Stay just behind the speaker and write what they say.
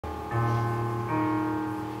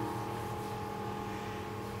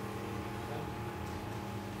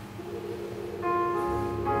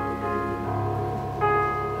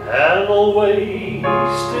all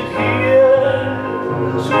wasted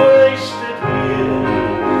years, wasted years.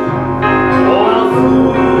 Oh, how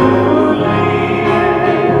foolish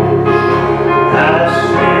as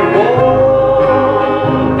we walk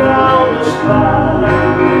down this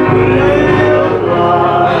pathway of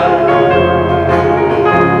life.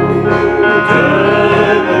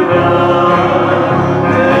 Turn around,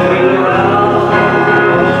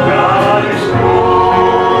 God is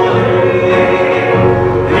calling.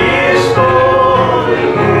 He is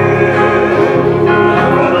calling you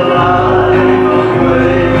from a life of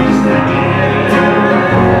wasted years.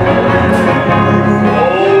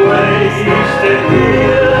 Oh, wasted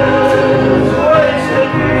years,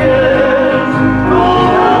 wasted years. Oh,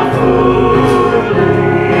 how foolish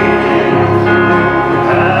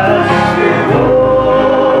as we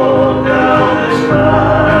walk down this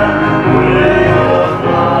pathway of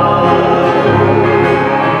life.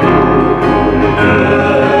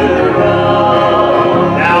 Turn around,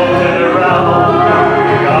 now turn around.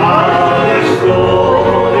 God is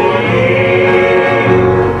calling.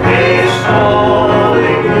 He's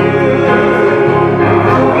calling you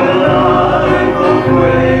from a life of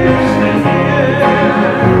wasted years.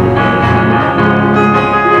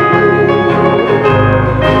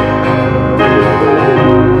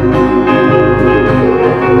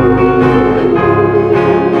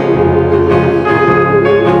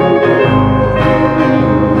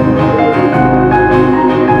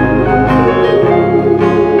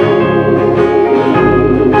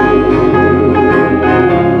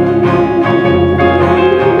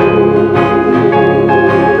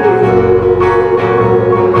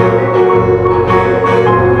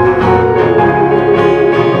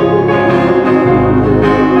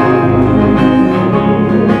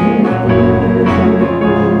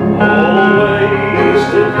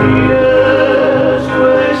 Wasted years,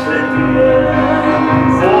 wasted years.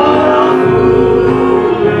 Oh, how foolish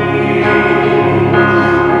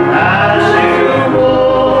as you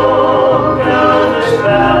walk down this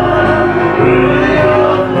pathway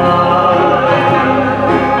of life.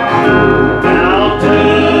 Now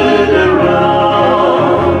turn around,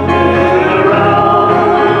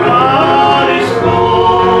 God is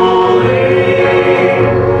calling.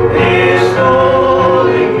 He's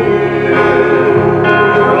calling you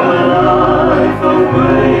from a life of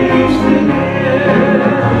wasted years.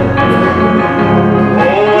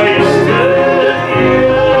 Oh, wasted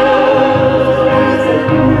years.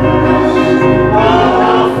 Oh,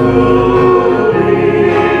 how foolish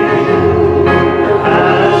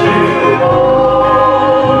as you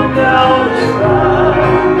walk down this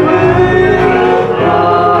pathway of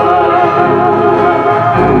life.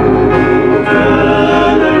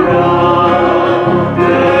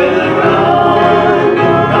 Turn around,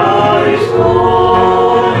 God is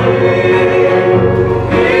calling.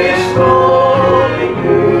 He's calling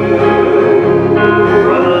you from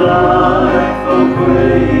a life of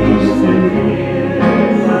wasted years.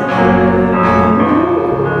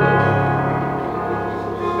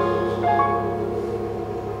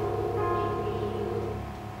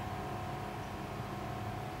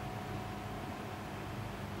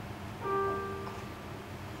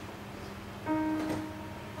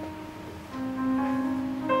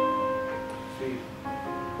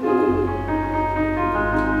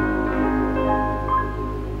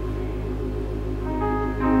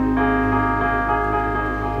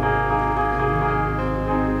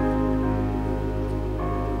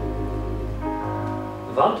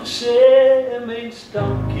 Want te zeggen eens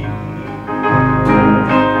dankie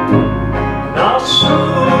na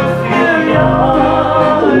zoveel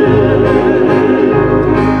jaren.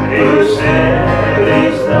 Ik zeg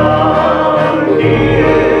eens dankie,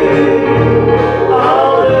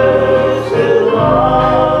 alles te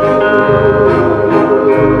lang.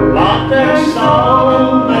 Want er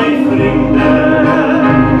zal mijn vrienden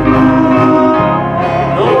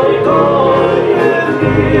nooit vergeten.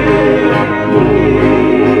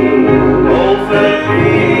 Over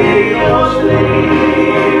wie ons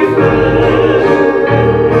liefde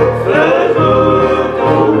vervult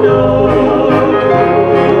ondoor.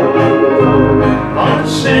 Want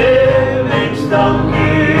ze wens dank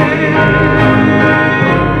je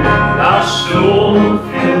na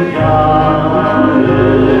zoveel jaren.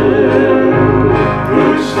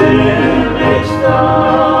 Ze wens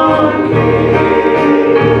dank je.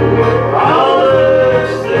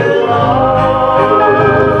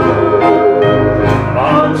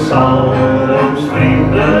 Salms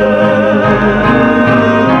vrienden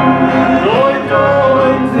nooit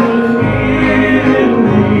vergeten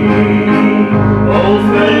wie,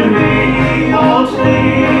 over wie ons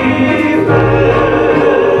liefde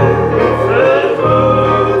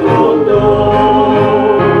vervult.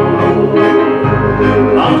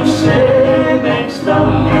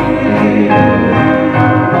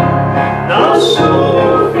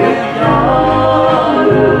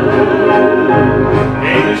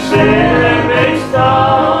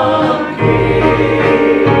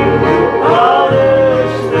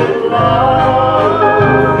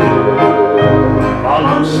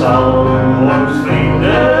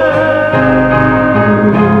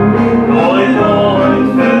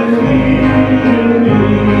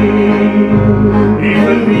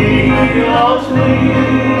 Als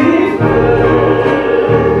liefde vergoed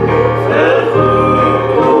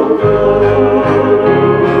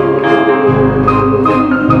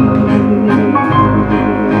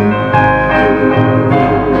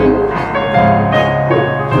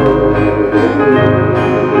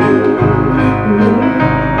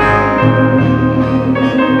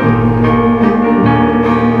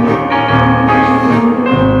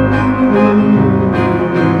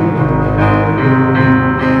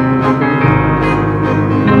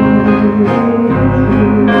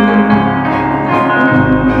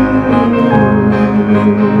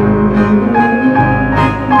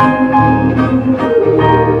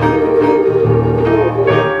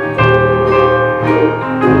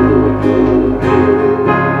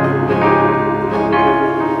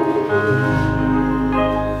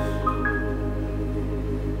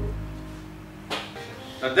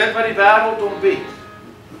op dit wat die wêreld ontbied,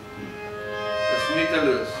 is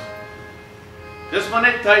nutteloos. Dis maar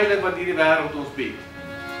net tydelik wat hierdie wêreld ons bied.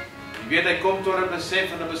 Jy weet, hy kom tot 'n besef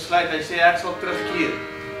en 'n besluit, hy sê ek sal terugkeer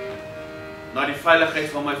na die veiligheid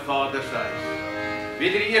van my Vader se huis.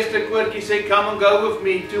 Weet jy, die eerste koortjie sê, come and go with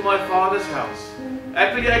me to my Father's house.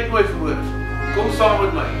 Ek wil jy uitnooi vanmôre, kom saam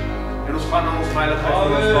met my, en ons gaan na ons veiligheid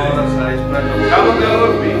van ons Vader se huis bring. Come and go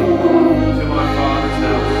with me to my Father's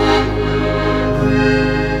house.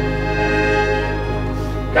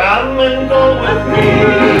 Come and go with me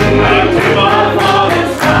to my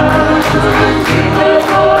Father's house, to my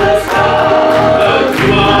Father's house, to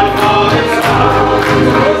my Father's house.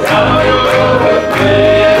 Come and go with me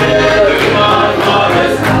to my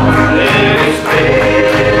Father's house. Let His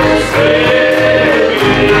Spirit stay with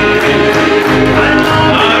me. And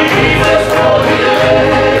my Jesus holy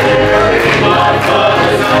name in my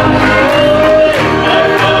Father's house, in my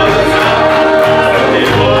Father's house, in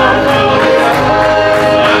my Father's house.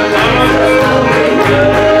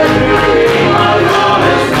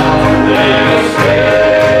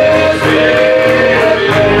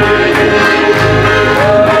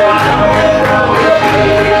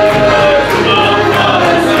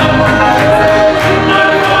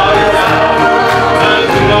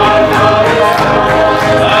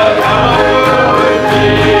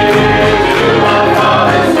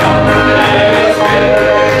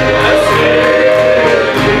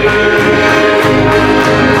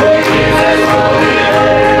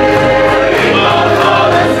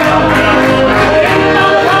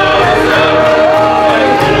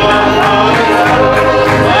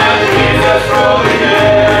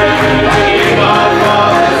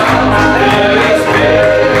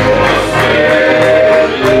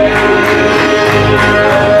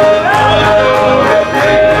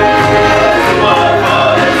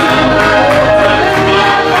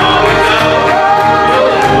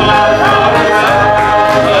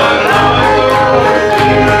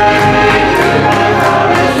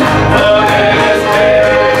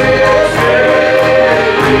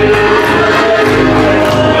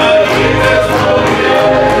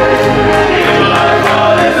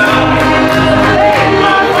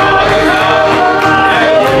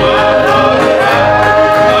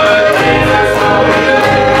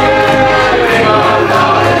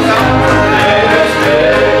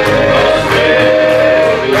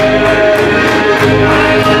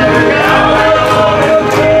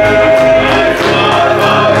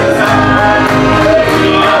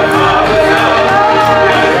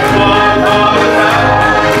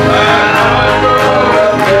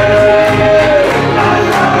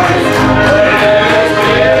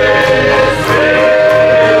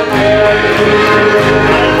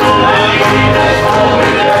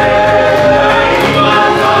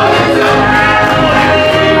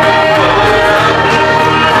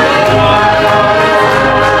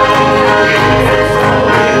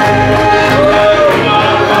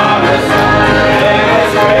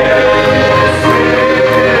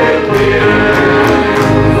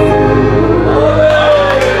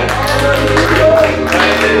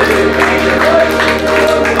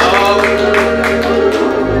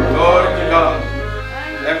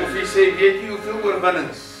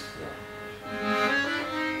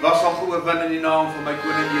 Was al geoorwin in die naam van my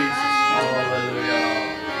koning Jesus. Halleluja.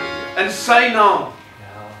 In sy naam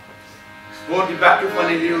word die bekke van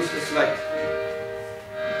die leeu's gesluit.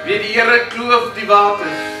 Weet die Here kloof die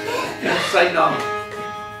waters in sy naam.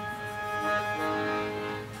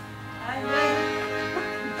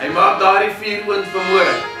 Hy maak daardie vuuroond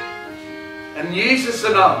vermoor. In Jesus se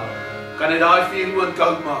naam kan hy daai vuuroond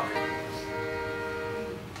koud maak.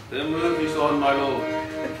 The move is on, my Lord.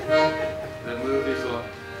 The move is on.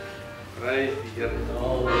 Prys die Here.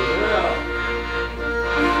 Halleluja.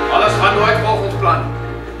 Alles gaan nooit volgens plan.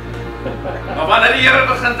 Maar wanneer die Here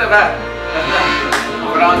begin te werk,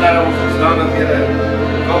 Verander ons omstandighede.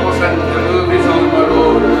 Kom ons in the movies on the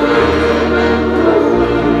road.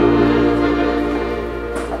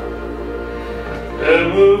 The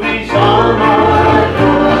movies on my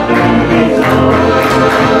road, the movies on,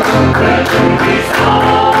 the movies on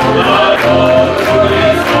my road, the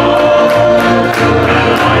movies on,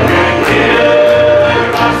 and I can hear the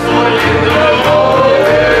rustle in the road,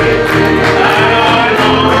 and I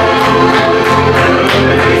know the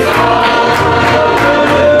movies on.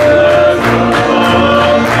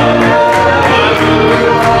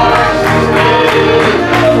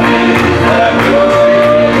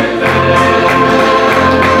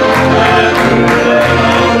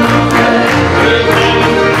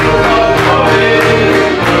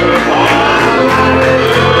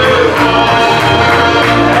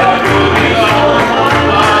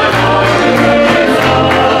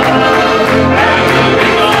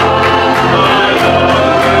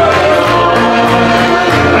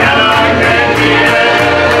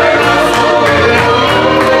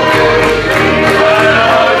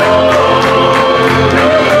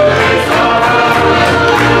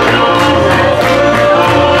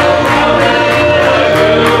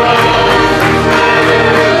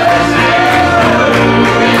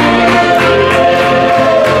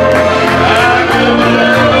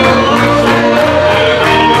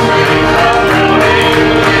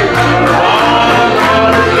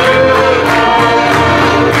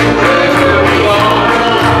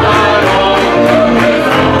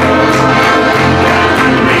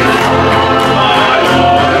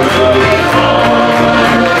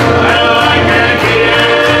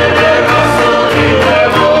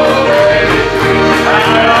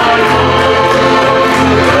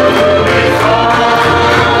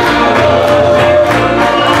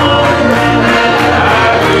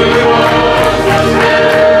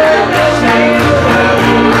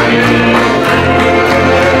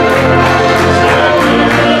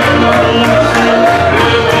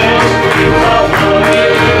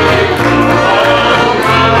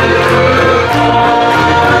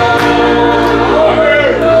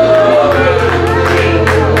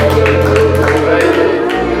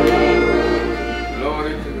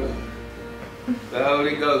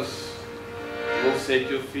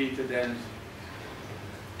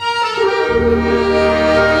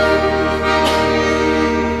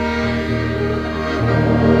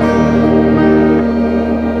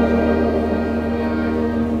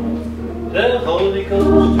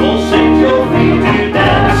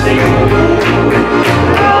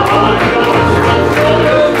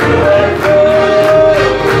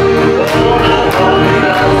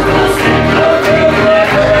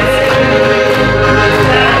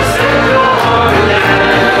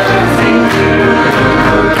 Sing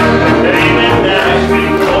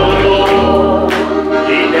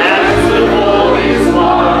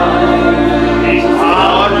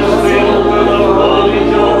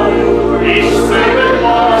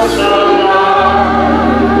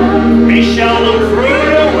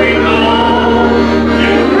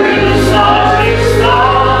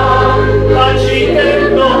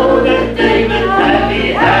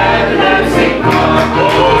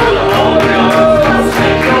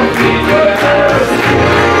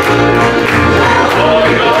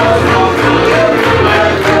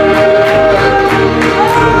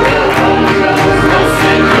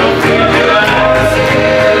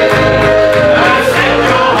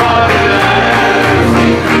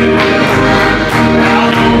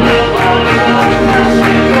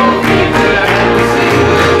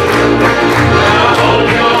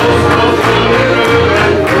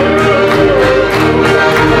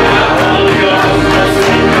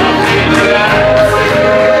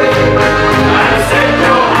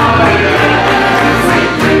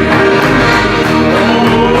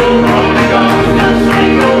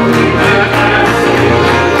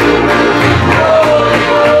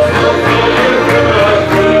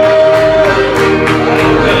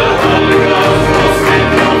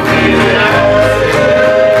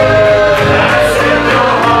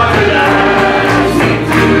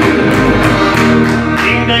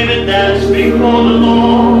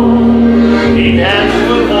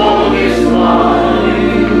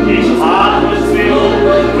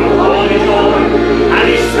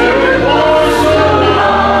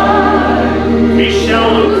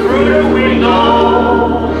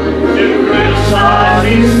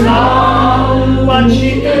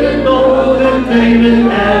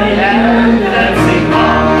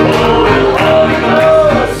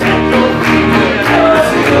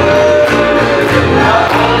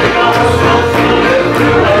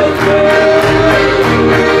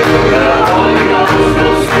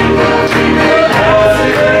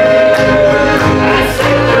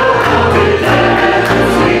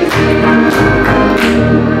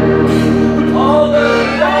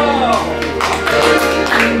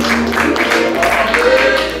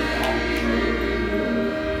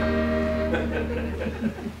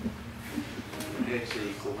net sê,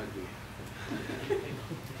 hier kom ek weer.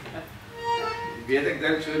 Jy weet ek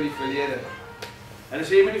dink so in die verlede. En as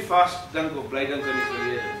jy moet nie vast dink of bly dink in die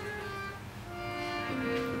verlede.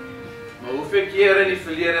 Maar hoeveel keer in die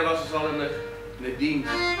verlede was ons al in 'n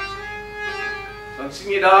diens? Dan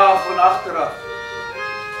sien jy daar van agteraf.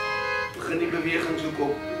 Begin die beweging so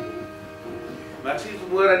kom. Maar ek sien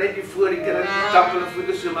vanmôre net hier voor die kinders tap hulle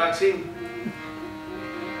voete so, maar ek sien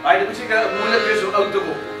dit moet seker moeilik wees om oud te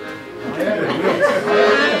word.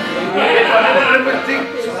 Weet wanneer hulle repetiek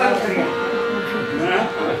so intree.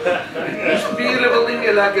 Die spiere wil nie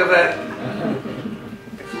meer lekker werk.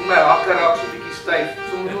 Ek voel my hakke raak so 'n bietjie styf.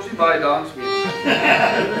 So moet ons nie baie dans mee.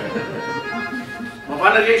 Maar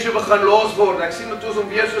wanneer jy so begin los word, ek sien met ons om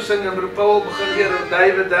weer so sing en Broer Paul begin weer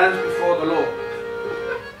David dance before the Lord.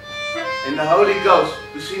 En the Holy Ghost,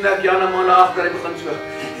 toe sien ek Jan en Mona agter, hy begin so.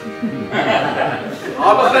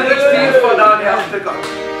 Hij begint het spier vandaan die achterkant.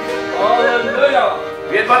 Halleluja.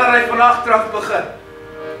 Weet wanneer hy van achteraf begin?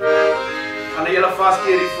 Gaan hy julle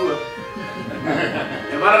vastkeer hier voor.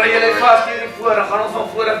 En wanneer hy julle vastkeer hier voor, dan gaan ons van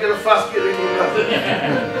vooraf julle vastkeer hier voor.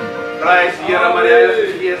 Prijs die Here, maar die Heilige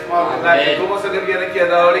Gees maak het lekker. Kom ons er weer een keer,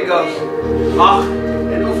 the Holy Ghost. Ag,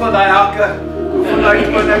 en oefen die hakke, oefen die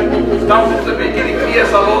uitvinning, dan moet een beetje die knieën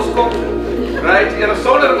sal loskom. Prijs die Here,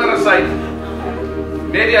 sonder merasheid.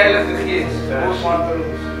 Met die Heilige Gees.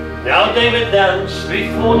 Now David danced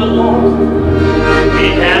before the Lord.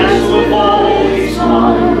 He danced with all his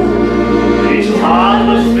heart. His heart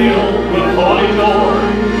was filled with holy joy,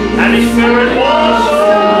 and his spirit was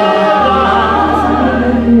alive.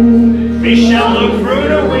 Michelle looked through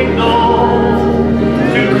the window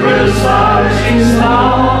to criticize his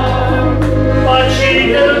star, but she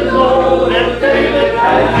didn't know that David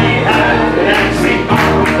had dancing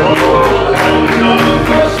on the Lord.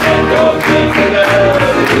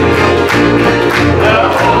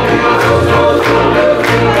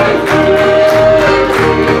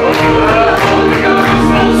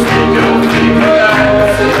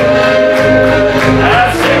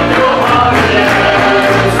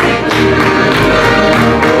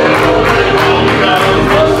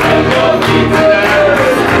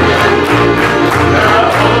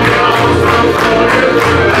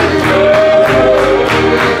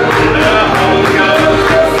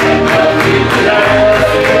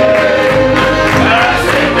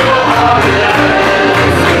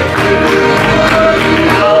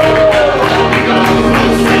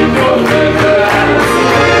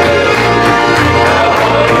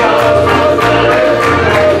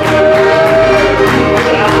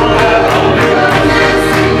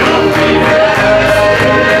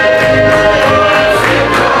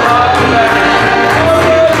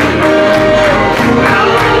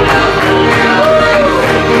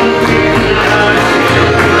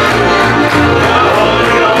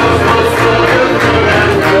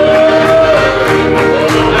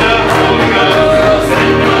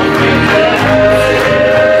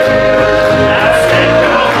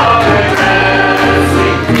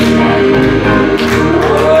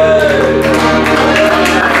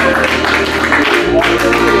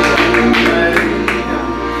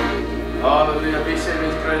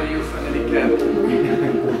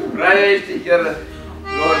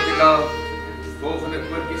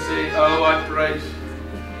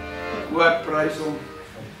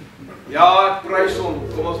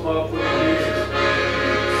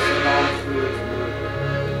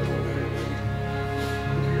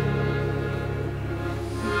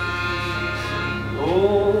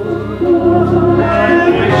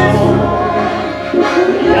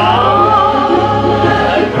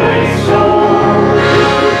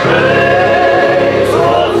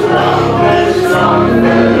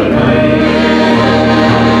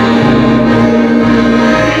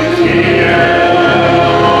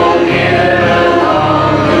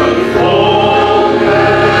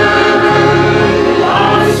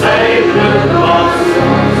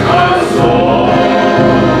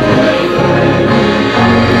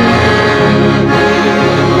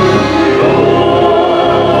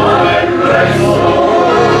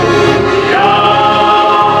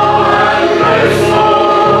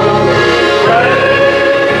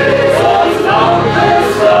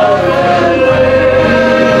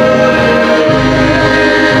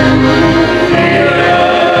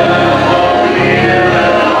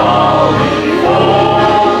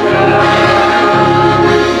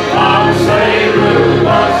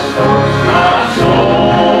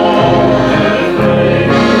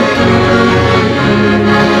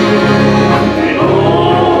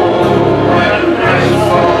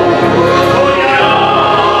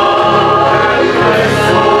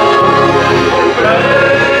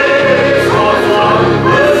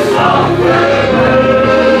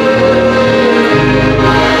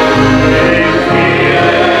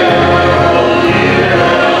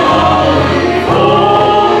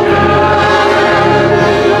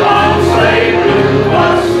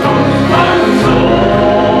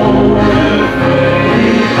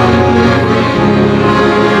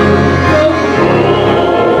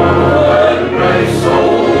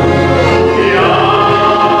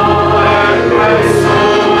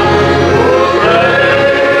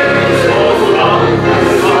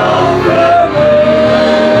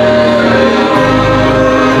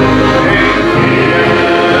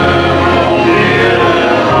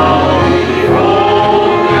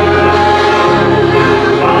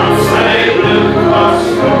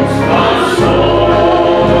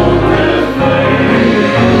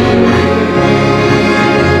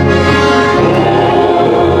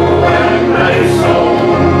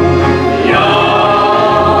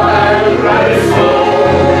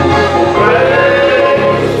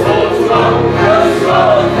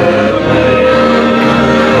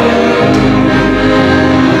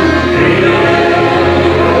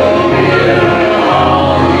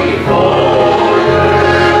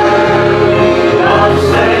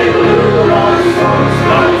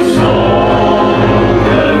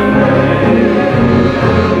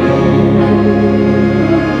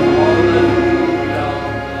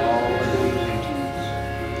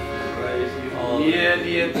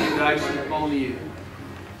 10.000 maal nie.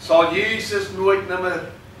 Sal Jesus nooit nimmer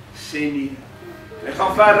sê nie. Hy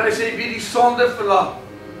gaan verder, hy sê wie die sonde verlaat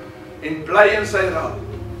en bly in sy raad,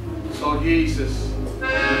 sal Jesus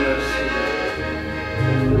nimmer sê nie.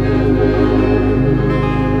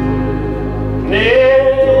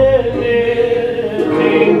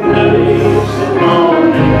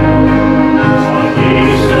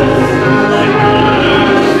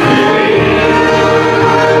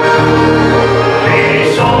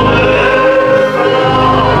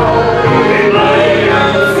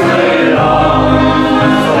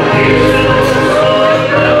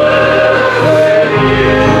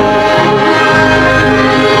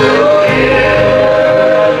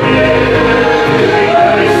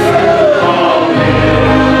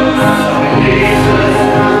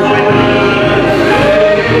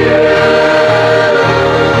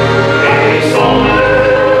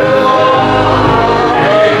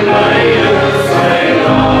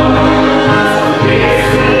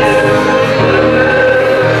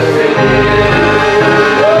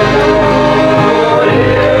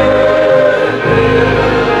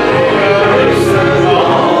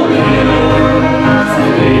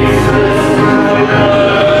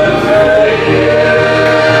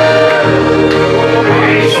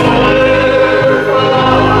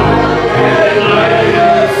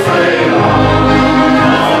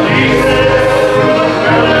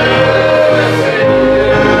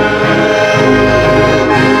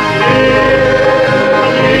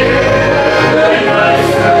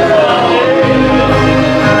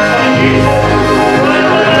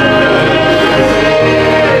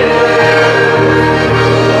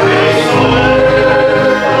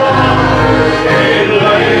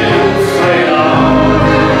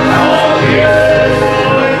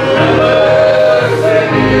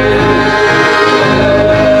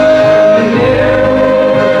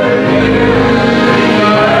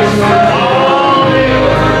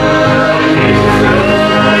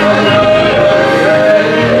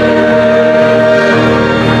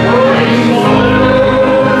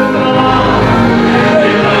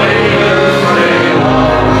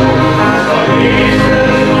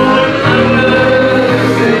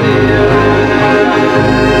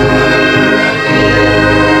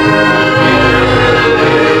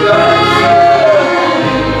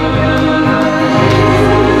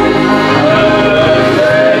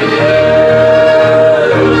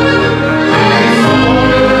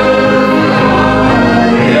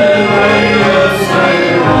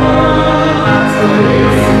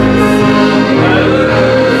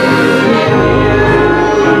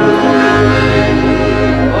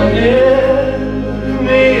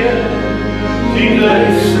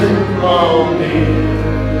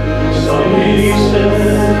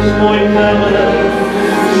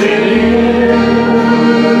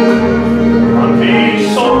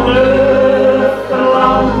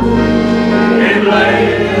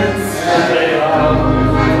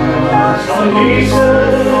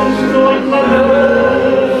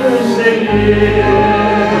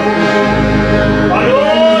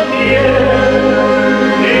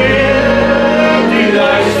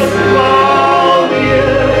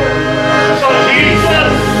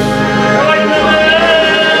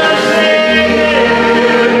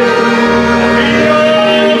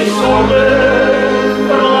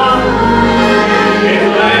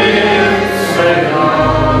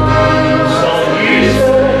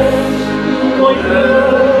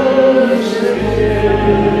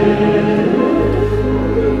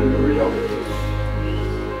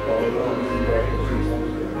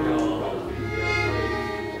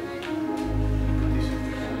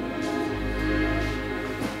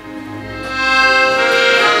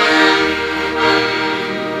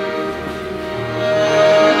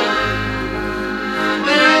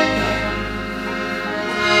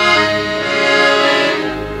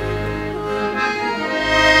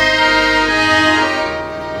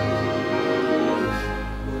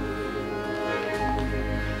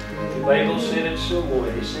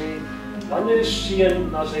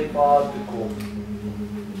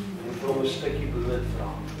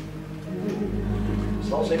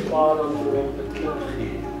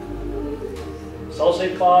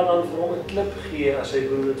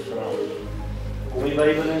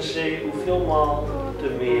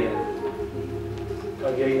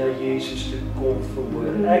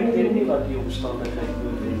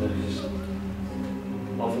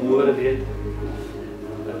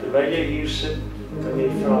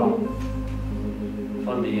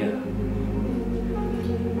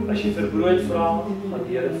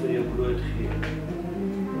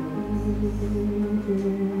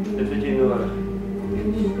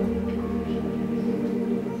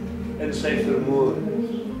 in sy vermoë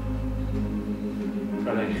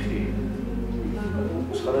kan hy gee.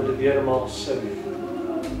 Ons gaan dit weer eenmaal sing.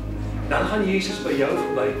 Dan gaan Jesus by jou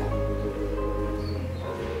verbykom.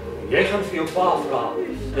 Jy gaan vir jou pa vra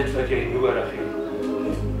dit wat jy nodig het.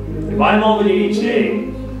 Baie maal wil jy iets hê,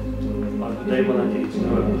 maar baie maal het jy iets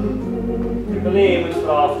nodig. Ek wil nie jy moet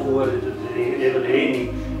vra vir dit jy wil hê nie.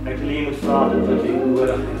 Ek wil jy moet vra dit wat jy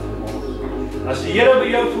nodig het. As die Here by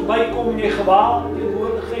jou verbykom en jy gewaar die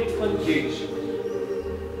teenwoordigheid van Jesus,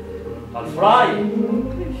 dan vra jy,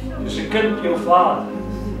 soos 'n kind jou vader,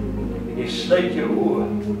 en jy sluit jou oë,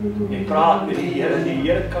 jy praat met die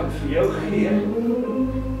Here kan vir jou gee,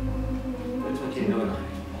 dit wat jy nodig het.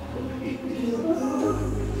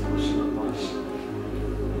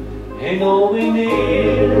 En al my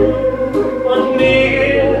neer, want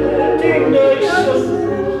neer, die duisend,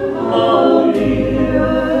 al neer,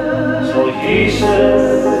 sal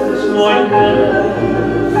Jesus nooit meer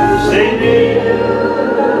sê nee.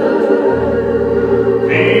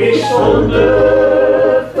 Wie die sonde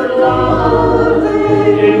verlaat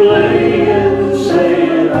en bly in sy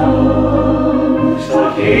naam, sal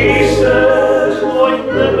Jesus nooit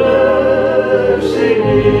meer sê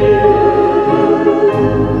nee.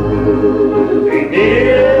 En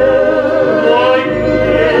nooit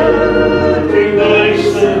meer die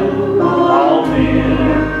duisend al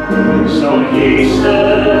meer, sal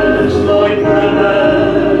Jesus nooit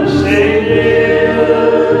meer sê nee.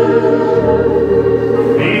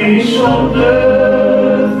 Wie sonde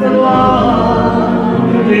verlaat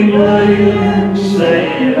en bly in sy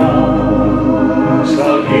naam,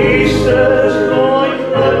 sal Jesus nooit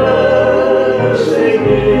meer sê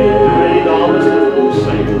nee. Die dames het ons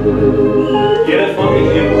sing. Here van die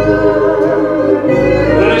hemel,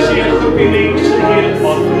 daar is hier 'n groepie mense, Here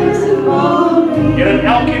van Here,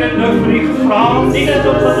 elkeen het nou vir U gevra, nie dit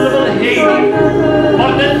wat hulle wil hê nie,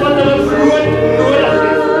 maar dit wat hulle brood nodig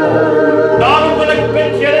het. Daarom wil ek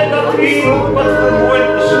bid, Here, dat U wat vermoeid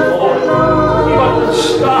is word, U wat in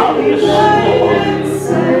staat is word,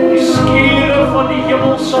 die skure van die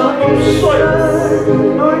hemel sal opsuig.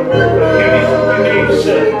 Hierdie groepie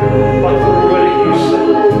mense wat vermoeid is.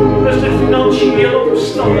 Is dit finansiële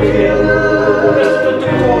omstandighede? Is dit 'n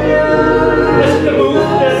tekort? Is dit 'n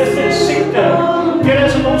behoefte? Is dit siekte? Here,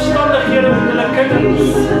 is dit omstandighede met hulle kinders?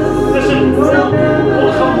 Is dit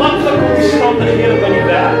ongemaklike omstandighede by die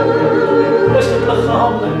werk? Is dit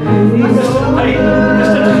liggaamlik? Is dit tyd? Is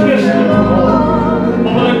dit geestelik?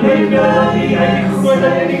 Maar wil ek weet, Here, dat U uit die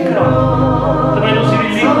grootheid en die krag, terwyl ons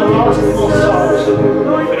hierdie lied na laaste wil saam sing,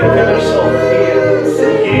 vir die kinders sal gee,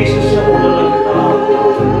 Jesus se wonderlike naam.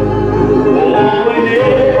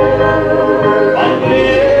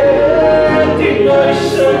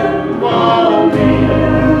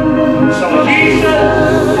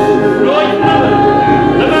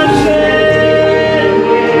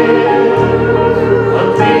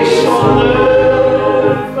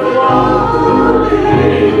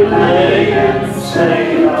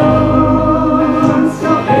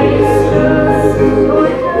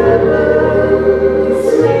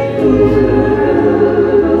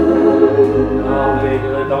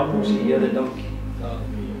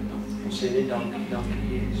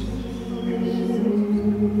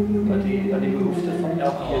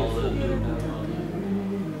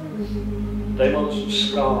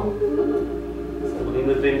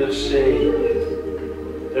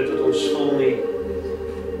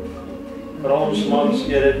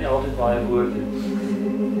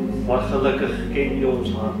 Maar gelukkig ken U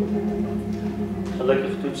ons hart.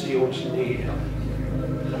 Gelukkig toets U ons neer.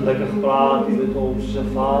 Gelukkig praat U met ons as 'n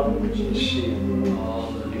Vader, as 'n Seun.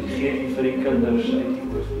 En gee U vir die kinders uit die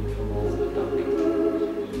oorvloed van ons. Dankie.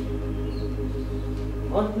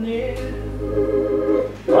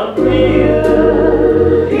 Want nee,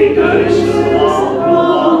 die duisend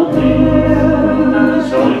al neer,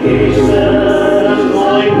 sal Jesus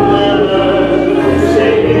nooit meer sê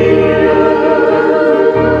nee.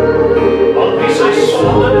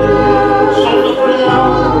 Sonde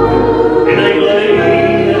verlaat en hy bly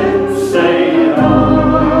in sy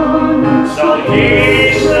naam, sal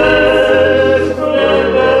Jesus nooit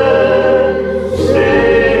sê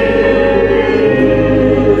amen.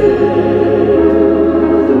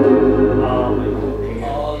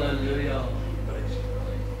 Halleluja.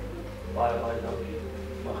 Baie dankie.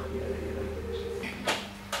 Mag die Here wees.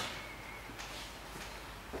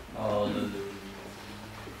 Halleluja.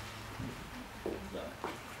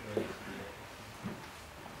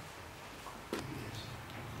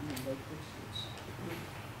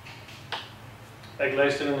 Ek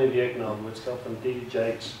luister in die week na 'n boodskap van T.D.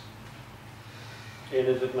 Jakes en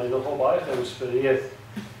dit het my nogal baie geïnspireer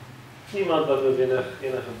niemand wat nou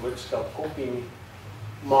enige boodskap kopie nie.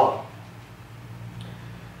 Maar,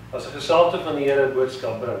 as 'n gesalte van die Here 'n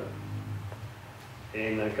boodskap bring,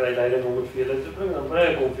 en hy kry leiding om dit vir julle te bring, dan bring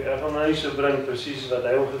ek hom vir julle. Ek gaan nou nie so bring presies wat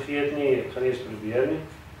hy hom gegee het nie, ek gaan nie eens probeer nie.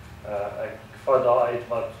 Ek vat daar uit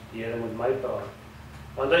wat die Here met my praat.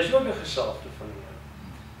 Want hy is ook 'n gesalte van die Here.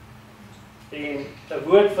 En 'n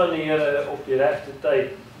woord van die Here op die regte tyd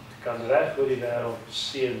kan reg oor die wêreld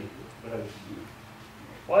seën bring.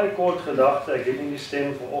 Baie kort gedagte, ek het nie die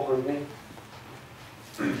stem vanoggend nie.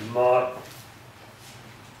 Maar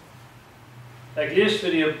ek lees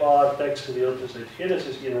vir julle 'n paar teksgedeeltes uit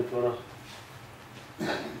Genesis 21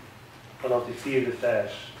 vanaf die 4de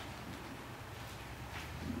vers.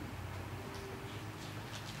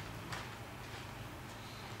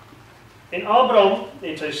 En Abraham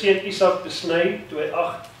het sy seun Isak besny toe hy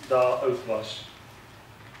 8 dae oud was,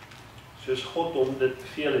 soos God hom dit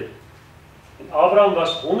beveel het. En Abraham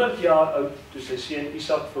was 100 jaar oud toe sy seun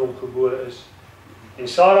Isak vir hom gebore is. En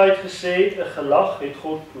Sara het gesê, 'n gelag het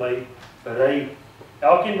God my berei.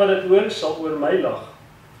 Elkeen wat dit hoor, sal oor my lag.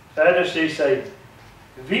 Verder sê sy,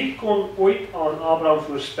 wie kon ooit aan Abraham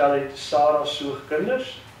voorspel het, Sara soog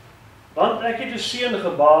kinders? Want ek het 'n seun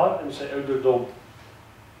gebaar in sy ouderdom.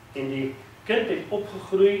 En die kind het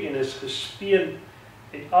opgegroei en is gespeen.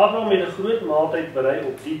 En Abraham het 'n groot maaltyd berei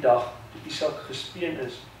op die dag, toe Isak gespeen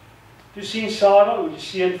is. Toe sien Sara hoe die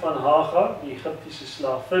seun van Hagar, die Egiptiese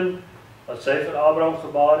slavin, wat sy vir Abraham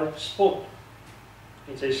gebaar het, spot.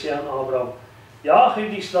 En sy sê aan Abraham, jaag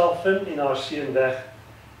hierdie slavin en haar seun weg,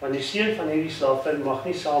 want die seun van hierdie slavin mag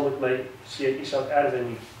nie saam met my seun Isak erwe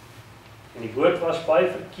nie. En die woord was baie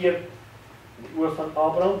verkeerd in die oë van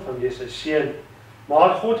Abraham vanweë sy seun.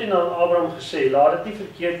 Maar God het aan Abraham gesê, laat dit nie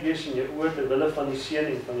verkeerd wees in jou oë ter wille van die seun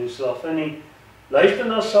en van jou slavin nie. Luister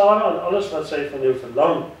na Sara en alles wat sy van jou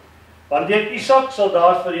verlang, want deur Isak sal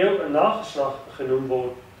daar vir jou 'n nageslag genoem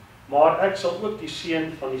word. Maar ek sal ook die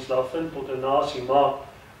seun van die slavin tot 'n nasie maak,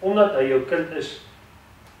 omdat hy jou kind is.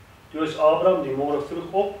 Toe is Abraham die môre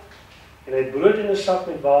vroeg op, en hy het brood in 'n sak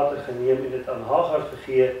met water geneem en dit aan Hagar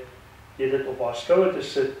gegee, deur dit op haar skouer te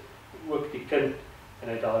sit, ook die kind, en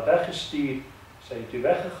hy het haar weggestuur. Sy het toe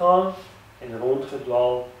weggegaan en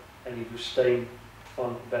rondgedwaal in die woestyn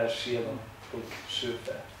van Berseba tot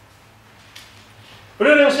sover.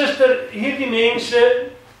 Broer en suster, hierdie mense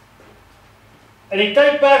in die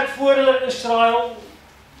tydperk voor hulle Israel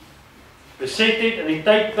beset het, in die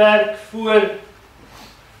tydperk voor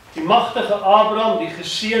die magtige Abraham, die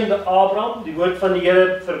geseënde Abraham, die woord van die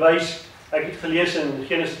Here verwys, ek het gelees in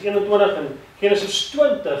Genesis 21 en Genesis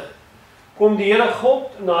 20, kom die Here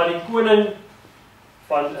God na die koning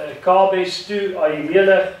van Kabes toe,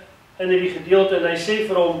 Ahimelech, in die gedeelte, en hy sê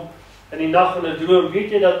vir hom in die nag in 'n droom,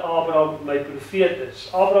 weet jy dat Abraham my profeet is?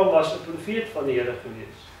 Abraham was 'n profeet van die Here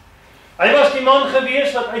gewees. Hy was die man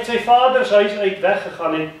gewees wat uit sy vaders huis uit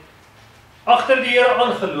weggegaan het, agter die Here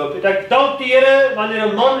aangeloop het. Ek dank die Here wanneer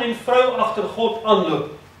 'n man en vrou agter God aanloop.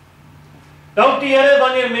 Dank die Here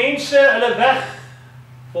wanneer mense hulle weg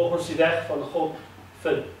volgens die weg van God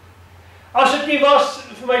vind. As dit nie was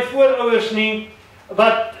vir my voorouers nie,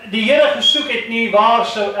 wat die Here gesoek het nie, waar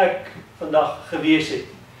sou ek vandag gewees het?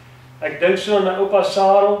 Ek dink so aan my oupa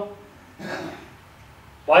Sarel,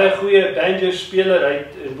 baie goeie banjo speler, hy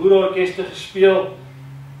het in boerorkeste gespeel,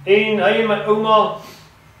 en hy en my ouma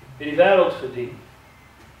het die wêreld gedien.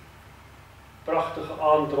 Pragtige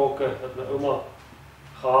aandrokke wat my ouma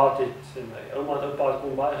gehad het, en my ouma en oupa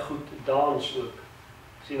kon baie goed dans ook.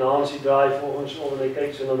 Ek sien Hansie draai volgens om en hy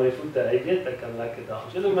kyk so na my voete, hy weet ek kan lekker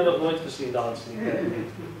dans. Julle het my nog nooit gesien dans nie.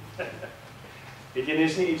 Weet jy,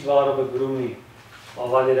 dis nie iets waarop ek roem nie, maar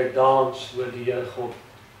wanneer ek dans oor die Here God,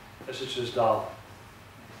 is dit soos daar.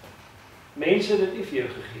 Mense het dit nie vir jou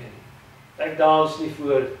gegee nie. Ek dans nie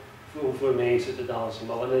om voor mense te dans nie,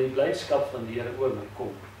 maar wanneer die blydskap van die Here oor my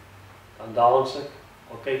kom, dan dans ek,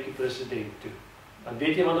 al kyk die president toe. Dan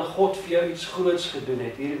weet jy wanneer God vir jou iets groots gedoen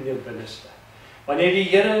het, hier in jou binneste. Wanneer die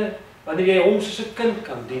Here, wanneer jy hom soos 'n kind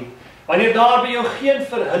kan dien, wanneer daar by jou geen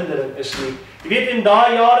verhindering is nie. Jy weet, in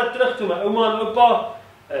daai jare terug, toe my ouma en oupa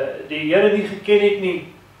die Here nie geken het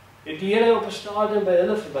nie, het die Here op 'n stadium by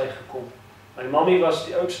hulle verbygekom. My mammie was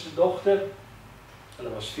die oudste dogter, hulle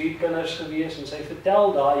was 4 kinders gewees, en sy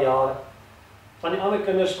vertel daai jare, van die ander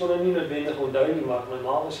kinders kon hulle nie noodwendig onthou nie, maar my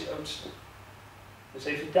ma was die oudste. En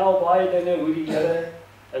sy vertel baie dinge, hoe die Here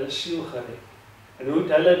hulle siel gered, en hoe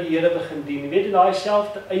hulle die Here begin dien. Jy weet, in daai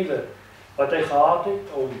selfde ywer, wat hy gehad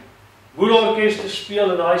het, om boerorkes te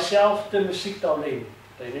speel, en daai selfde musiektalent,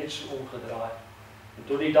 het hy net so omgedraai. En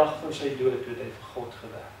tot die dag van sy dood, het hy vir God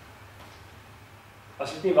gewerk.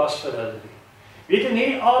 As dit nie was vir hulle nie. Weet, en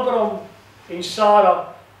hierdie Abraham en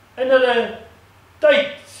Sara in hulle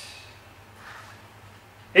tyd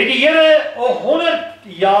het die Here 100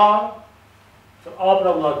 jaar vir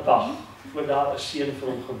Abraham laat wag voor daar 'n seun vir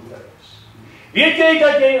hom gebore is. Weet jy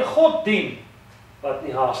dat jy 'n God dien wat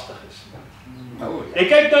nie haastig is nie? Jy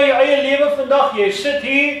kyk na jou eie lewe vandag, jy sit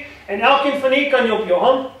hier en elkeen van julle kan jy op jou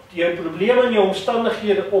hand jou probleme en jou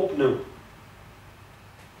omstandighede opnoem.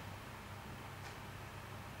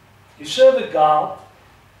 You serve a God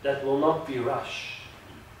that will not be rushed.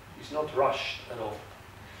 He's not rushed at all.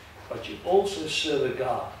 But you also serve a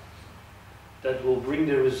God that will bring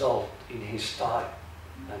the result in His time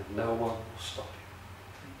and no one will stop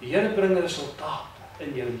you. Die Here bring resultaat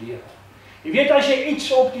in jou lewe. Jy weet as jy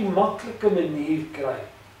iets op die maklike manier kry,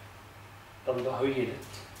 dan behou jy dit.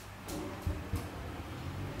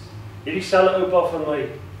 Hierdie selfe oupa van my,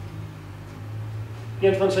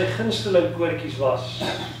 een van sy gunsteling koortjies was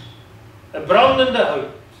 'n brandende hout,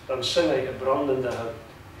 dan sing hy 'n brandende hout.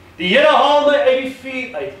 Die Here haal my uit die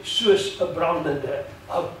vuur uit soos 'n brandende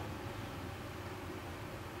hout.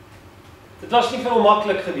 Dit was nie vir hom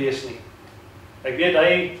maklik gewees nie. Ek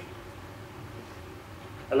weet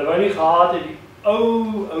hulle wou nie gehad het die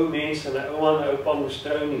ou mense en 'n ouma en 'n oupa moes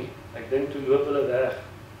trou nie. Ek dink toe loop hulle weg.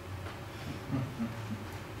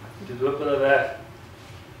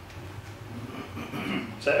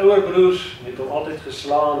 Sy ouer broers het hom altyd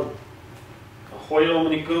geslaan. Dan gooi hulle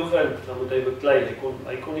hom in die kroeg in, dan moet hy beklei.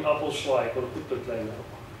 Hy kon nie appels swaai, hy kon goed beklei nou.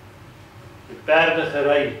 Die perde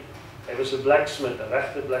gery. Hy was 'n blacksmith, 'n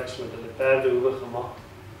regte blacksmith, en die perde hoewe gemaak.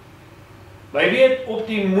 Maar jy weet, op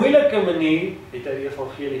die moeilike manier het hy die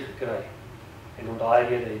evangelie gekry. En om daai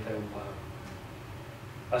rede het hy hom behou.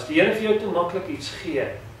 As die Here vir jou te maklik iets gee,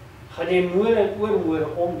 gaan jy môre en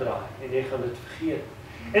oormôre omdraai en jy gaan dit vergeet.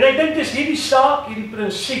 En ek dink dis hierdie saak, hierdie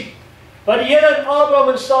prinsip wat die Here in Abraham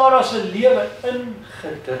en Sara se lewe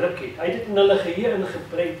ingedruk het. Hy het dit in hulle geheue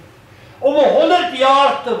ingeprent om 100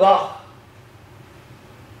 jaar te wag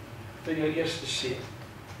vir jou eerste seun.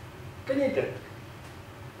 Kan jy dit?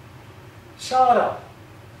 Sara,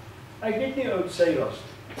 ek weet nie hoe oud sy was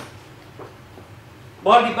nie.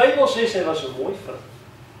 Maar die Bybel sê sy was 'n mooi vrou.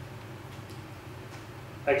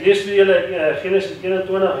 Ek lees vir julle Genesis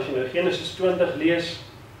 21, as jy nou Genesis 20 lees,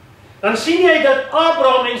 dan sien jy dat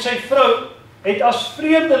Abraham en sy vrou het as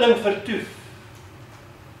vreemdeling vertoef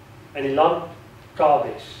in die land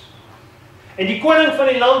Kades. En die koning van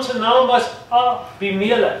die land se naam was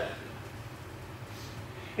Abimelech.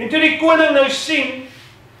 En toe die koning nou sien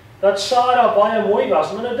dat Sara baie mooi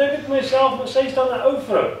was, maar nou dink ek myself, maar sy is dan 'n ou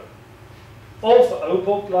vrou. Of 'n ou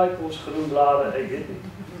pop like ons groen blare, ek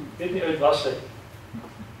weet nie oud was sy.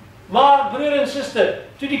 Maar broer en suster,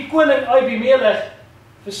 toe die koning Abimelech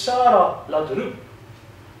vir Sara laat roep,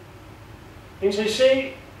 en sy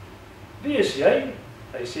sê, wie is jy?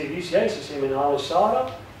 Hy sê, wie is jy? Sy sê, my naam is Sara.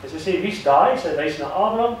 En sy sê, wie is daai? Sy wys na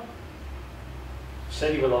Abraham.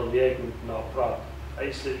 Sy wil aan wie ek moet na praat.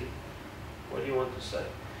 Hy sê, what do you want to say?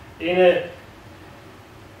 En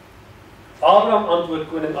Abraham antwoord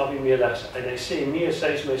koning Abimelech en hy sê, nee,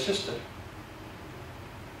 sy is my suster.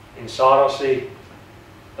 En Sara sê,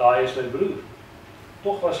 daai is my broer.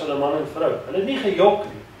 Tog was hulle man en vrou. Hulle het nie gejok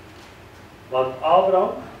nie. Want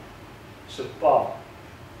Abraham se pa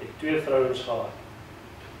het 2 vrouens gehad.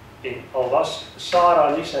 En al was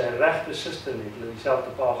Sara nie sy regte suster nie, hulle dieselfde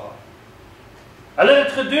pa gehad. Hulle het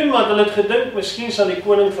dit gedoen, want hulle het gedink, miskien sal die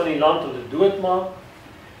koning van die land hulle doodmaak.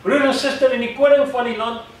 Broer en suster, en die koning van die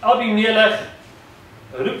land, Abimelech,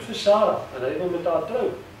 roep vir Sara, en hy wil met haar trou.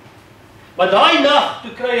 Maar daai nag,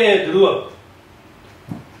 toe kry hy 'n droom.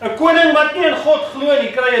 'n Koning wat nie in God glo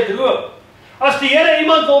nie, kry 'n droom. As die Here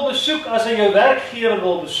iemand wil besoek, as hy jou werkgewer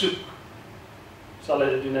wil besoek, sal hy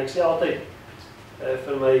dit doen. Ek sê altyd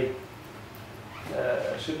vir my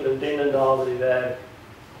superintendent daar by die werk,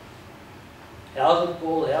 how's it,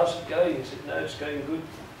 Paul? How's it going? He said, no, it's going good.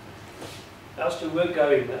 How's the work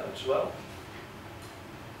going now as well?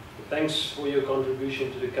 Thanks for your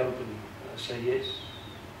contribution to the company. And I say yes.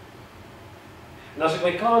 En as ek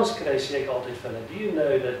my kans kry, sê ek altyd vir hulle, do you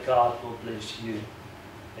know that God will bless you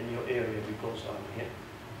in your area because I'm here?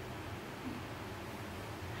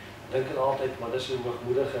 Dink hulle altyd, maar dis 'n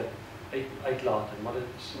hoogmoedige uitlater, maar dit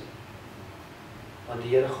is nie. Want die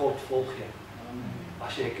Here God volg jou.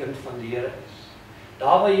 As jy 'n kind van die Here is.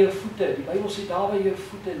 Daar waar jou voete, die Bybel sê daar waar jou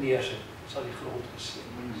voete neersit, sal die grond geseën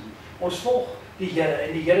word. Ons volg die Here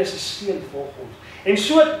en die Here se seën volg ons. En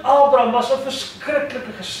so Abraham was 'n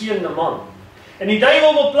verskriklike geseënde man. En die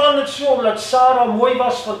duiwel beplan dit so omdat Sara mooi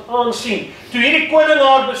was van aansien. Toe hierdie koning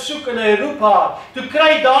haar besoek en hy roep haar, toe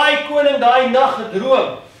kry daai koning daai nag 'n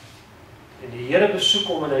droom. En die Here besoek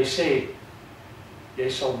hom en hy sê, jy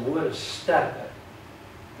sal môre sterwe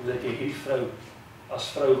omdat jy hierdie vrou as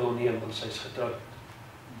vrou wil neem, want sy is getroud.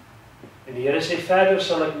 En die Here sê verder,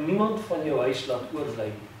 sal ek niemand van jou huis laat oorbly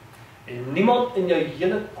nie, en niemand in jou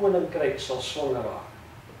hele koninkryk sal swanger raak.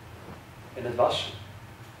 En dit was so.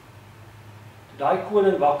 Toe daai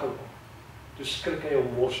koning wakker word, toe skrik hy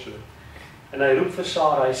om mors dood. En hy roep vir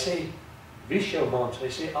Sara, hy sê, wie is jou man? Hy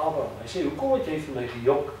sê, Abraham. Hy sê, hoekom het jy vir my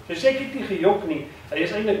gejok? Sy sê, ek het nie gejok nie, hy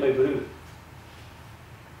is eintlik my broer.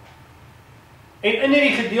 En in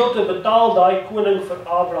hierdie gedeelte betaal daai koning vir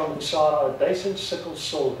Abraham en Sara 1000 sikkel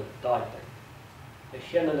silwer daai tyd. Hy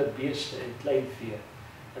gee hulle beeste en klein vee.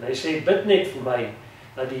 En hy sê, bid net vir my,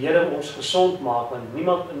 dat die Here ons gesond maak, want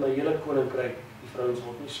niemand in my hele koninkryk, die vrouens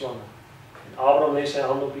word nie swanger. En Abraham lê sy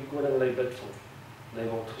hand op die koning en hy bid vir hom, en hy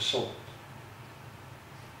word gesond.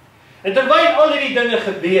 En terwyl al hierdie dinge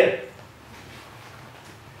gebeur,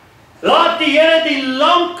 laat die Here die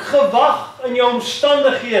lank gewag in jou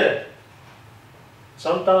omstandighede.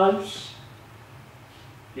 Sometimes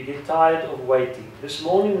you get tired of waiting. This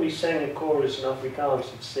morning we sang a chorus in Afrikaans.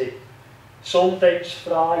 It said, soms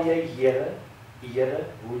vra jy Here, Here,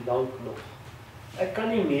 hoe lank nog? Ek kan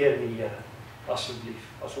nie meer nie, Here, asseblief,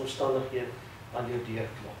 as omstandighede aan jou deur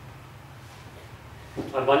klop.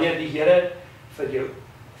 Maar wanneer die Here vir jou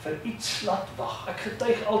vir iets laat wag, ek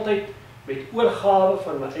getuig altyd met oorgawe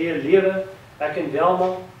van my eie lewe, ek en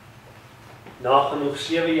Welma, nagenoeg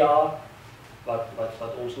 7 jaar,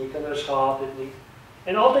 wat ons nie kinders gehad het nie.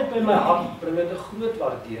 En altyd by my hart bring dit 'n groot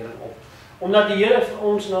waardering op, omdat die Here vir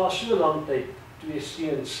ons na so lank tyd 2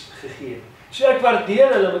 seuns gegee het. So ek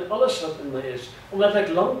waardeer hulle met alles wat in my is, omdat ek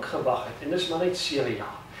lank gewag het, en dis maar net 7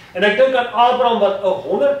 jaar. En ek dink aan Abraham wat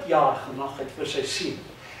 100 jaar gewag het vir sy seun.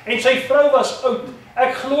 En sy vrou was oud.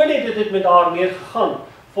 Ek glo nie dit het met haar meer gegaan,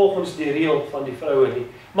 volgens die reël van die vroue nie.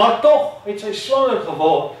 Maar tog het sy swanger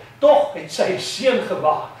geword, tog het sy 'n seun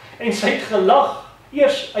gebaar. En sy het gelag,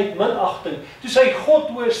 eers uit minagting. Toe sy God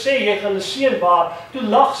hoor sê, jy gaan 'n seun baar, toe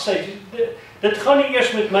lag sy. Dit gaan nie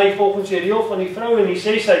eers met my volgens die reël van die vroue nie,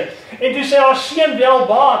 sê sy. En toe sy haar seun wel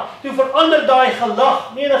baar, toe verander daai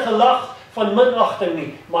gelag, nie 'n gelag van minagting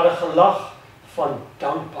nie, maar 'n gelag van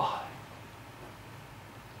dankbaarheid.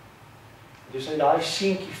 Dus hy daai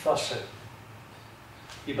seentjie vashou,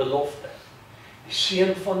 die belofte, die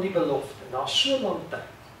seun van die belofte, na so lang tyd.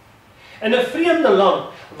 In 'n vreemde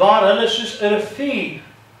land, waar hulle soos 'n rivier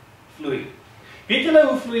vloei. Weet julle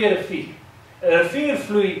hoe vloei 'n rivier? 'n Rivier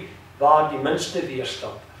vloei waar die minste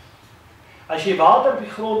weerstand is. As jy water op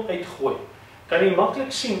die grond uitgooi, kan jy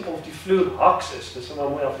maklik sien of die vloer haks is, dis 'n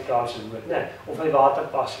mooi Afrikaanse woord, né? Of hy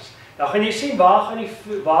waterpas is. Dan gaan jy sien waar gaan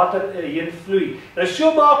die water heen vloei. Nou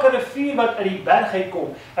so maak 'n rivier wat uit die berg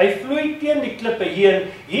uitkom. Hy vloei teen die klippe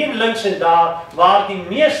heen, hier links en daar, waar die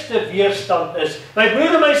meeste weerstand is. My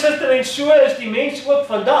broer en my suster, en so is die mens ook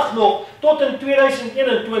vandag nog, tot in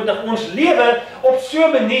 2021, ons lewe op so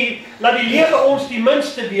 'n manier, dat die lewe ons die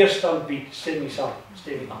minste weerstand bied. Stem nie saam,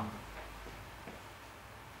 stem nie aan.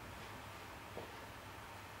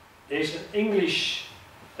 There's in English,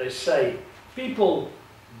 they say, people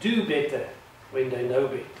do better when they know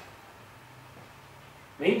better.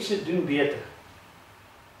 Mense doen beter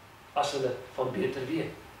as hulle van beter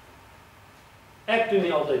weet. Ek doen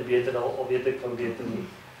nie altyd beter al weet ek van beter nie.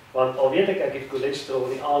 Want al weet ek het cholesterol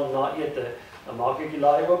in die aand na ete, dan maak ek die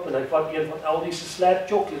laai oop en ek vat een van Aldi se slab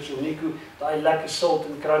chocolates, so Nico, daai lekker salt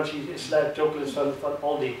and crunchy slab chocolates van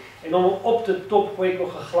Aldi. En om op te top gooi ek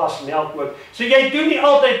nog 'n glas melk ook. So jy doen nie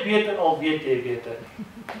altyd beter al weet jy beter nie.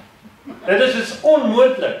 Dit is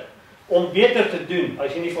onmoontlik om beter te doen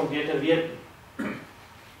as jy nie van beter weet nie.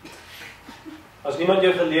 As niemand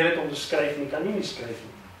jou geleer het om te skryf nie, kan jy nie skryf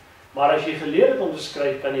nie. Maar as jy geleer het om te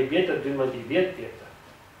skryf, kan jy beter doen want jy weet beter.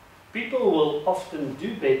 People will often do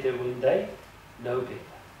better when they know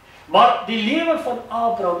better. Maar die lewe van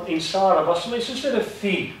Abraham en Sara was vir my soos 'n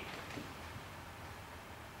rivier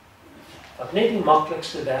wat net die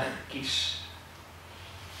maklikste weg kies.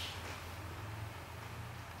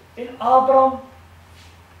 En Abraham,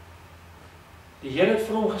 die Here het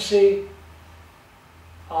vir hom gesê,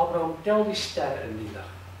 Abraham, tel die sterre in die lug.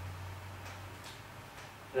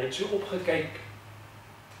 En hy het so opgekyk,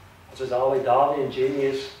 as daar by Dawie en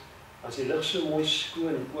Jenny is, as die lug so mooi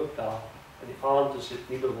skoon oop daar, in die aand is dit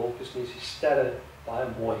nie bewolk is nie, is die sterre baie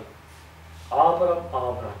mooi. Abraham,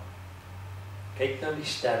 Abraham, kyk na die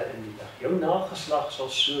sterre in die lug, jou nageslag sal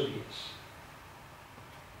so wees.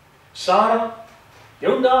 Sara,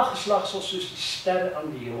 jou nageslag sal soos die sterre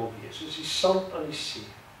aan die hemel wees, soos die sand aan die see.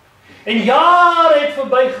 En jare het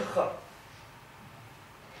verbygegaan.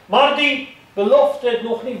 Maar die belofte het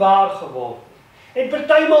nog nie waar geword nie. En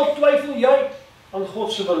partymal twyfel jy aan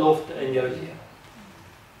God se belofte in jou lewe.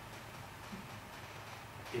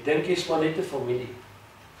 Jy dink jy's maar net 'n familie.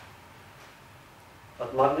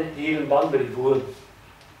 Wat maar net hier in Byvrou woon.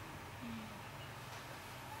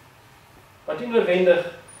 Wat nie noodwendig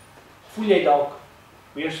voel jy dalk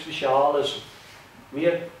meer spesiaal is,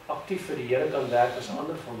 meer aktief vir die Here kan werk as 'n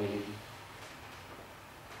ander familie.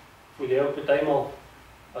 Voel jy ook partymal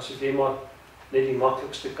asof jy maar net die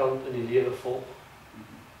maklikste kant in die lewe volg.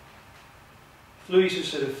 Vloei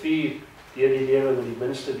soos 'n rivier deur die lewe met die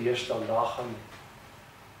minste weerstand, daar gaan jy.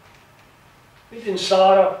 Weet, en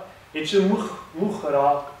Sarah het so moeg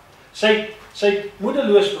geraak. Sy het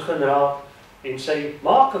moedeloos begin raak en sy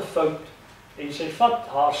maak 'n fout en sy vat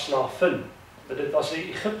haar slaafin. Dit was 'n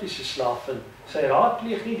Egiptiese slaafin. Sy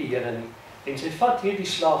raadpleeg nie die Here nie en sy vat hierdie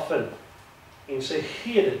slaafin en sy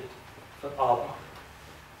gee dit vir Abraham.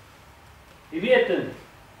 Jy weet en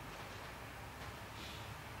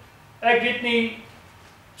ek weet nie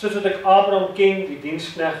soos wat ek Abraham ken, die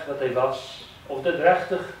diensknegt wat hy was, of dit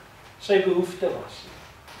regtig sy behoefte was.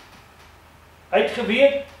 Hy het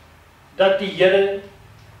geweet dat die Here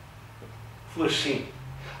voorsien.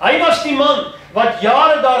 Hy was die man wat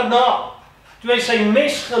jare daarna, toe hy sy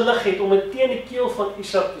mes gelig het om dit teen die keel van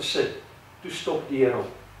Isak te sit, toe stop die Here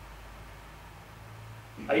hom.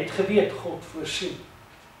 Hy het geweet God voorsien.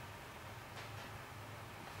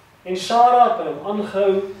 En Sarah het hom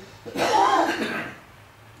aangehou.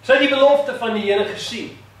 Sy het die belofte van die Here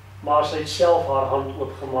gesien, maar sy het self haar hand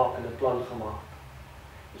oopgemaak en 'n plan gemaak.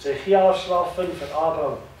 En sy gee haar slaafin vir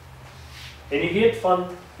Abraham. En jy weet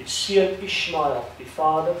van die seun Ismael, die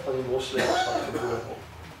vader van die moslems wat gebore word.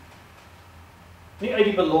 Nie uit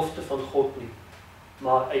die belofte van God nie,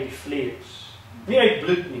 maar uit die vlees. Nie uit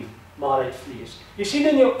bloed nie, maar uit vlees. Jy sien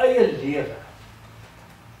in jou eie lewe.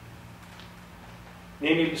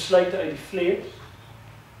 Neem jy besluite uit die vlees,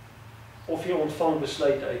 of jy ontvang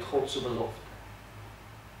besluite uit God se belofte.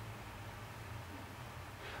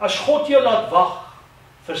 As God jou laat wag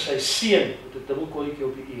vir sy seun, met 'n dubbelkolletjie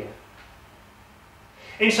op die eer,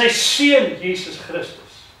 en sy seun Jesus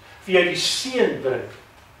Christus vir jou die seën bring,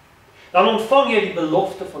 dan ontvang jy die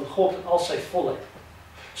belofte van God in al sy volheid.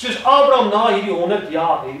 Soos Abraham na hierdie 100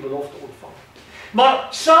 jaar hierdie belofte ontvang. Maar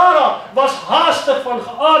Sarah was haastig van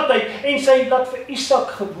geaardheid en sy laat vir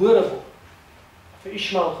Isak gebore word. Vir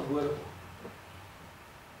Ismael gebore word.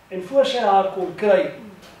 En voor sy haar kon kry,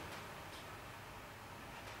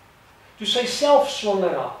 toe sy self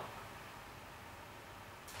swanger raak,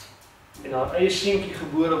 en haar eie seentjie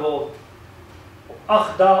gebore word, op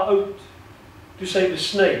 8 dae oud, toe sy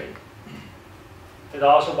besny. En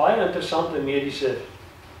daar is 'n baie interessante mediese,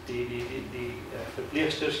 die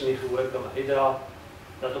verpleegsters in die gehoorkam uitdra,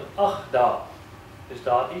 dat op 8 dae, is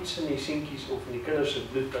daar iets in die seentjies of in die kinders se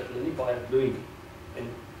bloed, dat hulle nie baie bloei nie. En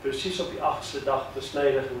presies op die 8ste dag besny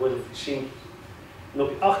hulle gewoonlik die seentjies. En op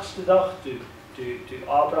die 8ste dag, toe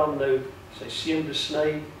Abraham nou sy seun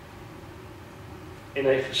besny, en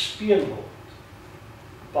hy gespeen word,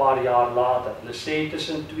 'n paar jaar later, hulle sê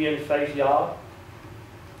tussen 2 en 5 jaar,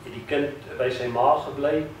 het die kind by sy ma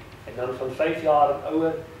gebly, en dan van 5 jaar en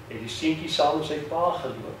ouer, het die seentjie saam met sy pa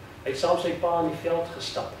geloop. Hy het saam met sy pa in die veld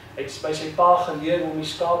gestap. Hy het by sy pa geleer om die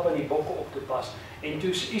skape en die bokke op te pas. En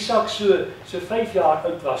toe Isak so 5 jaar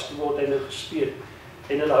oud was, toe word hy nou gespeel.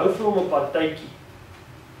 En hulle hou vir hom 'n partytjie.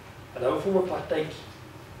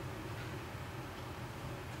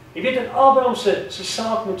 Jy weet, in Abraham se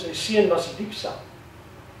saak met sy seun was 'n diep saak.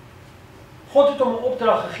 God het hom 'n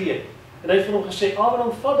opdrag gegee, en hy het vir hom gesê,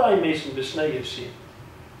 Abraham, vat daai mes en besny jou seun.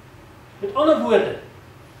 Met ander woorde,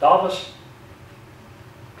 daar was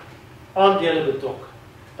aandele betrokke.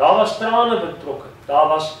 Daar was trane betrokke. Daar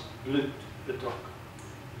was bloed betrokke.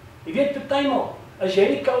 Jy weet, partymal, as jy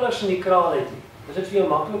nie kalvers in die kraal het nie, is dit vir jou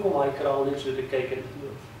maklik om daai kraal net so te kyk en te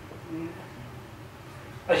loop.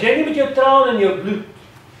 As jy nie met jou trane en jou bloed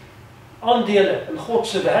aandele in God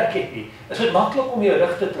se werk het nie, is dit maklik om jou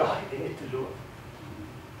rug te draai en net te loop.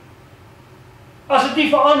 As dit nie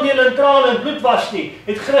vir aandele en trane en bloed was nie,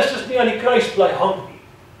 het Christus nie aan die kruis bly hang nie.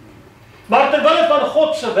 Maar terwille van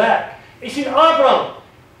God se werk, jy sien Abraham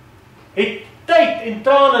het tyd en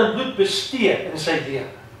trane en bloed bestee in sy lewe.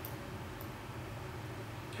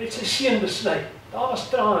 Hy het sy seun besny. Daar was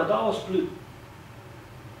trane, daar was bloed.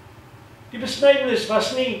 Die besnydenis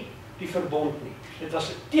was nie die verbond nie. Dit was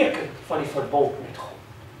 'n teken van die verbond met God.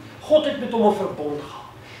 God het met hom 'n verbond gehad.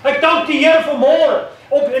 Ek dank die Here vanmôre,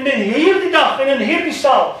 in hierdie dag en in hierdie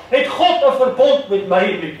saal, het God 'n verbond met my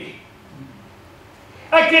en met u.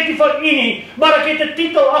 Ek weet nie van u nie, maar ek het 'n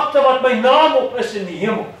titel agter wat my naam op is in die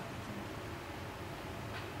hemel.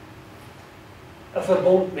 'n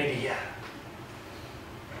verbond met die Here.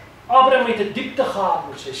 Abraham het 'n diepte gehad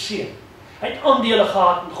met sy seun. Hy het aandele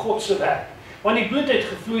gehad in God se werk. Want die bloed het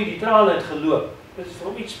gevloei, die trane het geloop. Dit is vir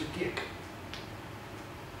hom iets beteken.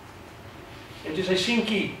 En toe sy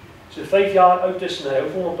seentjie, so 5 jaar oud is, en hy hou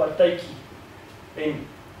vir hom 'n partytjie. En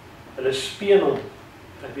hulle speen hom.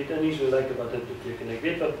 Ek weet nou nie so lekker wat dit beteken. Ek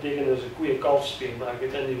weet wat beteken as 'n koeie kalf speen, maar ek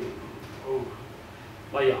weet nou nie.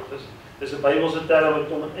 Maar ja, dis 'n Bybelse term. Ek het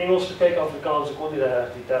hom in Engels gekyk, Afrikaans, ek kon nie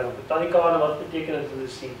reg die term. Botanikane, wat beteken dit hulle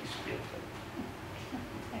seentjie speen?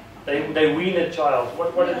 They wean a child.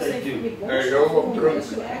 What did they do?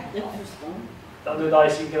 Dan het hy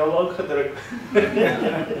seker al lank gedruk.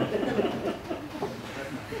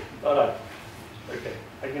 Alright. Okay.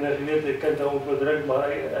 Ek het nou geweet die kind hom gedruk, maar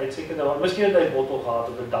hy het seker nou, miskien het hy 'n bottel gehad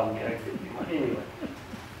op 'n dam nie, ek weet nie, maar anyway.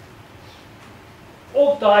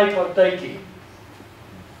 Op daai partytjie.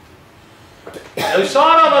 Nou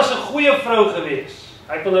Sarah was 'n goeie vrou gewees.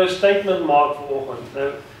 Ek wil nou 'n statement maak vanoggend.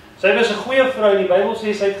 Nou sy was 'n goeie vrou en die Bybel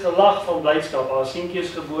sê sy het gelag van blydskap. Haar seentjie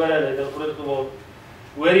is gebore en hy het groot geword.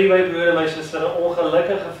 Hoor jy my broer en my suster, 'n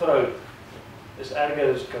ongelukkige vrou is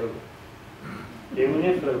erger as koue. Jy moet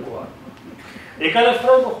nie 'n vrou kwaad. Jy kan 'n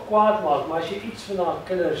vrou nog kwaad maak, maar as jy iets van haar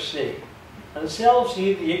kinders sê, en selfs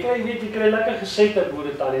hier, jy kry lekker gesette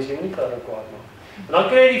boere tannies, jy moet nie haar kwaad maak. En dan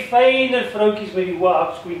kry jy die fynere vroutjies met die hoë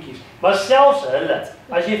hapskoentjies, maar selfs hulle,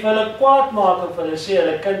 as jy vir hulle kwaad maak en vir hulle sê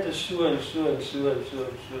hulle kind is so en so en so en so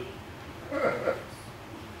en so,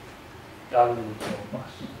 dan moet jy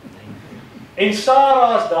oppas. En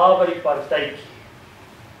Sarah is daar by die partytjie.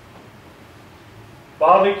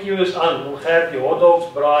 Barbecue is aan, hom Gert die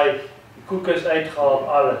hotdogs braai, die koek is uitgehaal,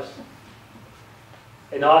 alles.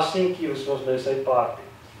 En haar seentjie was ons nou sy party.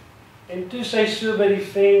 En toe sy so by die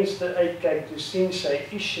venster uitkyk, toe sien sy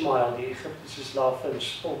Ishmael, die Egiptiese slaaf,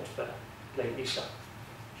 stond vir klein Isak.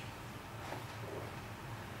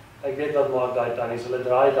 Ek weet wat maak daai tannies, hulle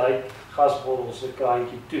draai daai gasbottel se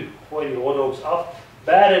kraantjie toe, gooi die hotdogs af,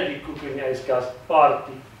 bære die koek in die yskas,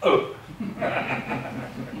 party oop.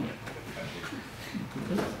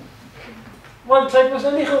 Want sy was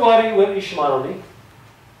nou nie geworry oor Ishmael nie.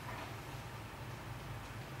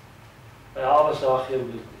 By haar was daar geen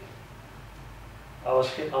bloed nie. Daar was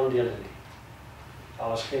geen aandele nie. Daar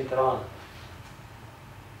was geen trane.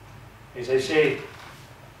 En sy sê,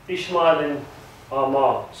 Ishmael en haar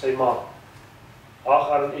ma, sy ma,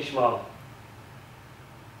 Hagar en Ishmael,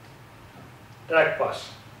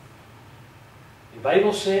 trekpas. Die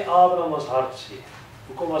Bybel sê Abraham was hartseer.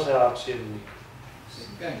 Hoekom was hy hartseer nie?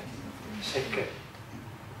 Sy kind.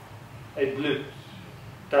 Hy het bloed,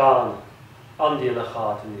 trane, aandele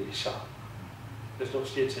gehad in hierdie saak. Dis nog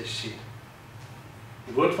steeds sy seer.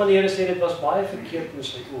 Die woord van die Here sê dit was baie verkeerd in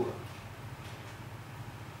sy oë.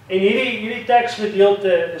 En hierdie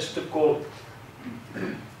teksgedeelte is te kort.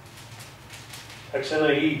 Ek sê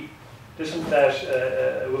nou hier, tussen vers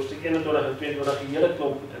hoofstuk 21 en 22 die hele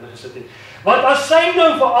klomp ingesit het. Want as sy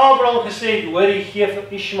nou vir Abraham gesê het, hoor jy gee vir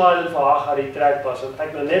Ishmael en vir Hagar die trekpas, want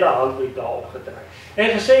ek nou net 'n handboek daarop getrek. En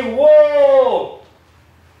gesê, wow!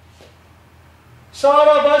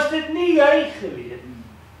 Sarah, was dit nie jy geweet?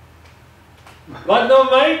 Wat nou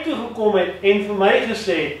my toe gekom het en vir my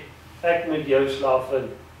gesê, ek moet jou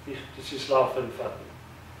slaafin, die Egiptiese slaafin vat.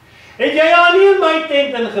 Het jy haar nie in my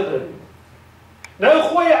tent ingebring? Nou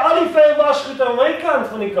gooi jy al die vuil wasgoed aan my kant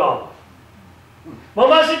van die kamer. Maar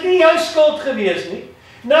was dit nie jou skuld gewees nie?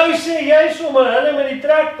 Nou sê jy sommer hulle met die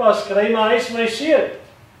trekpas kry, maar hy is my seun.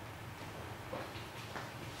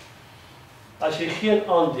 As jy geen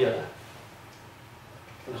aandele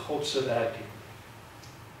in God se werk het,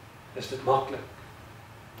 is dit maklik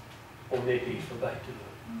om net hier verby te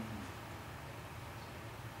loop.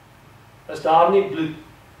 As daar nie bloed,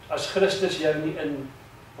 as Christus jou nie in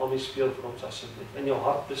om speel vir ons asseblief, in jou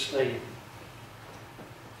hart besny het.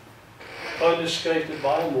 Paulus skryf dit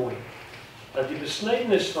baie mooi, dat die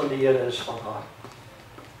besnydenis van die Here is van hart.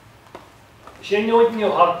 As jy nooit in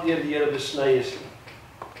jou hart deur die Here besny is nie,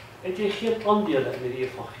 het jy geen aandele in die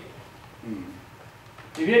evangelie.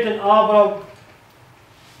 Jy weet in Abraham,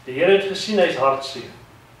 die Here het gesien hy is hartseer.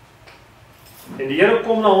 En die Here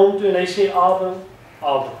kom na hom toe en hy sê,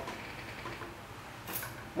 Abraham,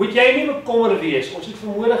 moet jy nie bekommer wees. Ons het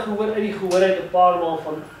vanmôre gehoor uit die gehoor uit 'n paar maal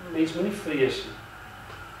van mense moet nie vrees nie.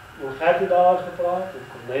 Ons het daar gepraat en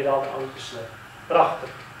kom net daar aangesluit. Pragtig.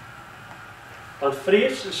 Want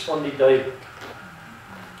vrees is van die duiwel.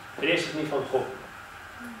 Vrees is nie van God.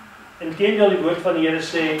 Inteendeel die woord van die Here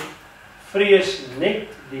sê, vrees net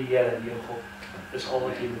die Here, die jou God. Dis al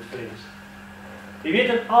wat jy moet vrees. Jy weet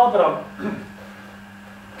in Abraham,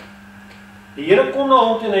 die Here kom na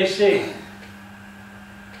hom toe en hy sê,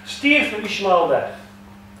 stuur vir Ishmael weg.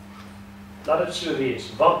 Laat dit so wees,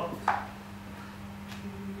 want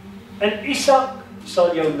in Isak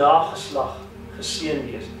sal jou nageslag geseën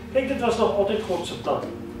wees. Kyk, dit was nog altyd God se plan.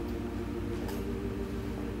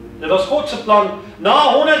 Dit was God se plan,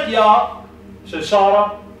 na 100 jaar, sou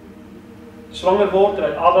Sarah swanger word,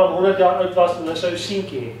 terwyl Abraham 100 jaar oud was, en hulle sou 'n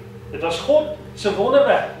seentjie hê. Dit was God se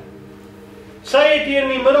wonderwerk. Sy het hier in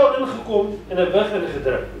die middel ingekom en 'n wig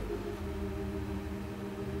ingedruk.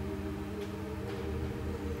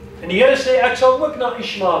 En die Here sê, ek sal ook na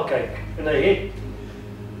Ismael kyk, en hy het.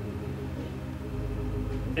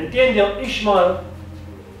 Inteendeel, Ismael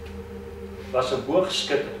was 'n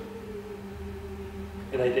boogskutter.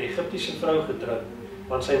 En hy het 'n Egiptiese vrou getrou,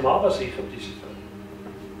 want sy ma was 'n Egiptiese vrou.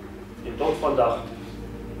 En tot vandag,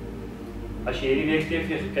 as jy hierdie week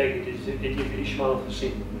TV gekyk het, het jy vir Ismael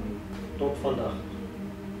gesien. Tot vandag.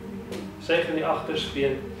 Sy gaan die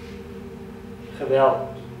agterspeen, geweld,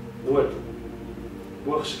 dood,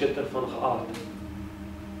 boogskutter van geaard.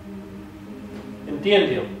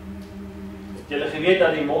 Inteendeel, het julle geweet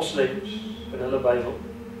dat die moslems in hulle Bybel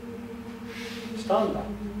staan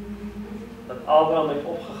daar, dat Abraham het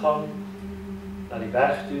opgegaan na die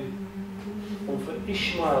berg toe om vir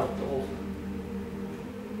Ismael te offer.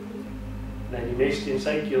 En hy het die mes teen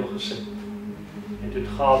sy keel gesit en toe het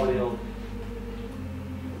Gabriel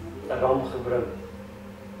 'n ram gebring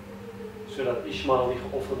sodat Ismael nie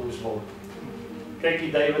geoffer moes word. Kyk,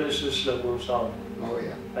 die duiwel is so slim om saam.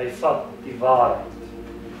 Hy vat die waarheid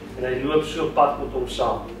en hy loop so pad met hom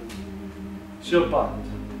saam. So pad.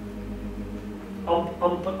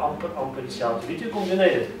 Amper dieselfde. Weet jy kom doen hy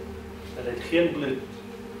dit? Dat hy het geen bloed,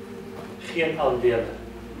 geen aandele,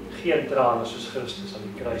 geen trane soos Christus aan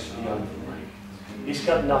die kruis vir jou. He's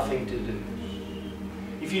got nothing to do.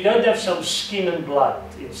 If you don't have some skin and blood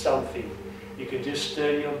in something, you can just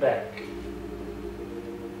turn your back.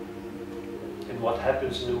 And what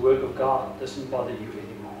happens in the work of God doesn't bother you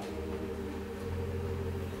anymore.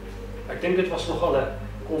 Ek dink dit was nogal 'n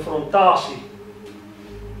konfrontasie.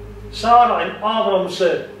 Sarah en Abraham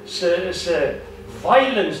se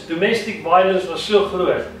violence, domestic violence was so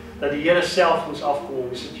groot, dat die Here self moes afkom om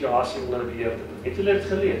die situasie onder beheer te bring. Het julle dit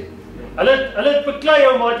gelees? Hulle het beklei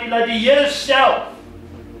hom, maar dat die Here self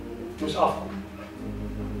moes afkom.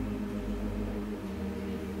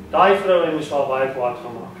 Daai vrou, hy moes haar baie kwaad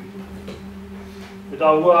gemaak. Met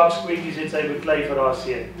haar hoogskweetjies het sy beklei vir haar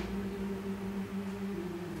seun.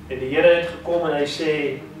 En die Here het gekom en hy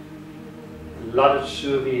sê, laat dit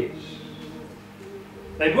so wees.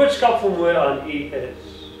 My boodskap vanmôre aan u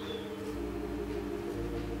is,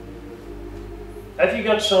 have you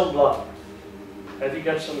got some blood? Have you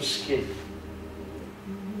got some skin?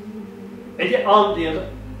 Het jy aandele?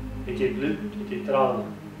 Het jy bloed? Het jy trane?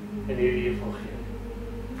 In hierdie evangelie?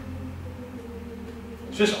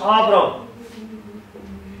 Soos Abraham,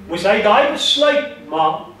 moes hy daai besluit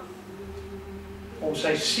maak om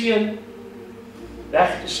sy seun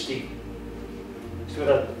weg te stuur,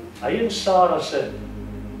 sodat hy en Sarah se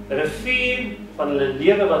rivier van hulle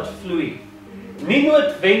lewe wat vloei, nie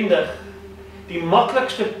noodwendig die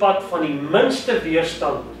maklikste pad van die minste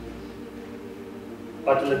weerstand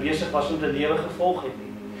wat hulle besig was om te lewe gevolg het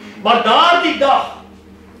nie. Maar daardie dag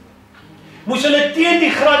moes hulle teen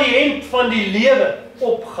die gradiënt van die lewe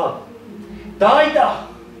opgaan. Daai dag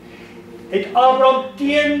het Abraham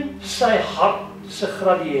teen sy hart se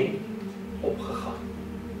gradiënt opgegaan.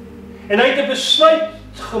 En hy het 'n besluit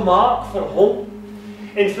gemaak vir hom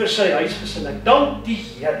en vir sy huisgesin. Ek dank die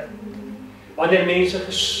Here wanneer mense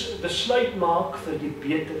besluit maak vir die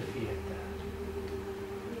beter wete.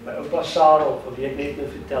 My oupa Sarah, van wie ek net nou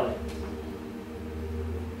vertel het.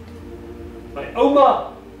 My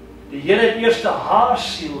ouma, die Here het eers haar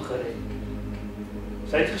siel gered.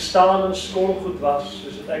 Sy het gestaan en skolgoed was,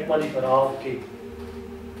 soos het ek maar die verhaal ken.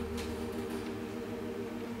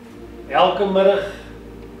 Elke middag,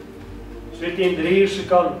 so teen 3 uur se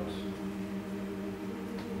kant,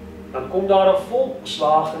 dan kom daar 'n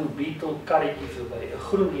Volkswagen Beetle karretjie verby, 'n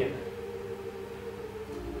groen een.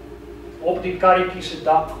 Op die karretjie se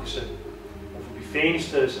dak gesit, of op die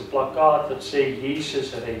venster is 'n plakkaat wat sê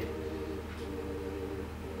Jesus red.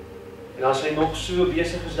 En as hy nog so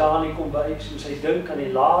besig is daar in die kombuis en sy dink aan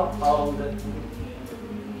die laat aande,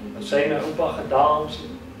 wat sy en my oupa gedans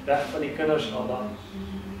het, weg van die kinders al daar,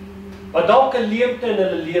 wat dalk 'n leemte in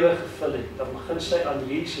hulle lewe gevul het, dan begin sy aan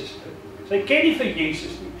Jesus dink. Sy ken nie vir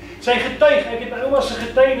Jesus nie. Sy getuig, ek het my ouma se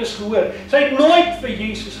getuienis gehoor, sy het nooit vir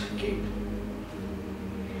Jesus geken.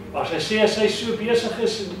 Maar sy sê as sy so besig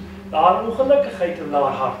is en daar ongelukkigheid in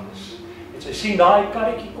haar hart is, en sy sien daai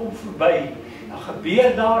karretjie kom verby, dan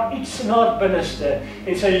gebeur daar iets in haar binneste,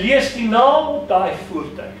 en sy lees die naam op daai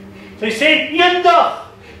voertuig. Sy sê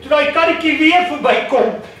eendag, toe daai karretjie weer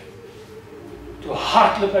verbykom, toe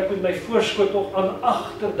hardloop ek met my voorskoot nog aan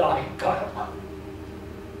agter daai kar aan.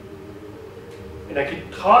 En ek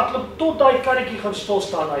het gehardloop tot daai karretjie gaan stil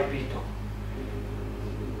staan, daai Byvrou.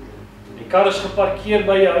 Die kar is geparkeer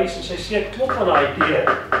by die huis en sy sê ek klop aan daai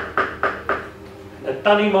deur. En 'n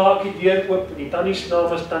tannie maak die deur oop en die tannie se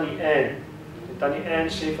naam is Tannie Ann. En Tannie Ann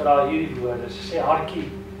sê vir haar hierdie woorde. Sy sê hartjie,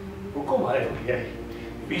 hoekom huil jy?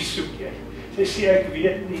 Wie soek jy? Sy sê ek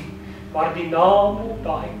weet nie, maar die naam op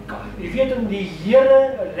daai kar. Jy weet in die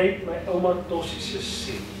Here red my ouma Tossie se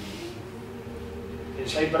siel. En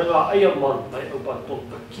sy bring haar eie man, my oupa, tot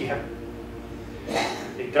bekering.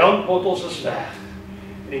 Die drankbottels is weg.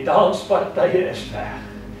 En die danspartye is weg.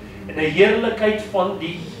 En die heerlikheid van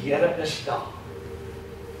die Here is daar.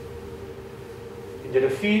 En die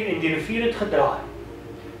rivier het gedraai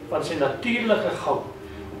van sy natuurlike gang.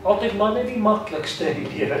 Altyd maar net die maklikste in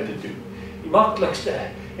die lewe te doen. Die maklikste.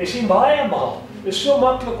 Jy sien baie maal. Dit is so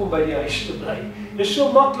maklik om by die huis te bly. Dit is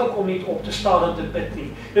so maklik om nie op te staan en te bid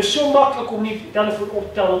nie. Dit is so maklik om nie die telefoon op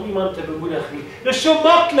te tel om iemand te bemoedig nie. Dit is so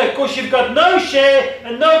maklik, because you've got no share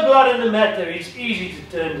and no blood in the matter. It's easy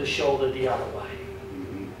to turn the shoulder the other way.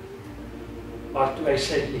 Maar toe hy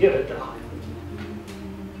sy lewe draai,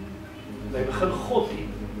 en hy begin God dien,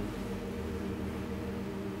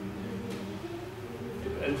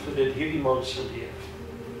 toe beïnvloed dit hierdie man se lewe.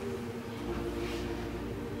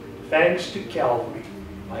 Thanks to Calvary,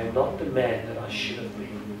 I am not the man that I should have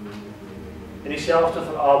been. En dieselfde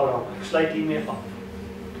vir Abraham, ek sluit hiermee af.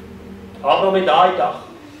 Abraham het daai dag,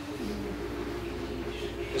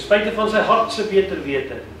 ten spyte van sy hart se beter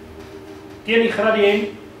wete, teen die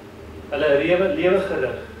gradiënt, hulle lewe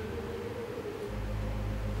gerig.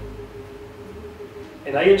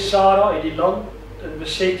 En hy en Sarah het die land in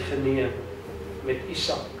beset geneem met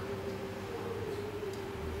Isak.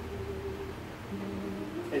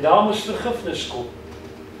 En daar moes vergifnis kom.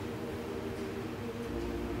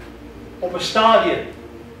 Op 'n stadium,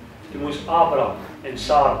 toe moes Abraham en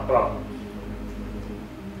Sarah praat.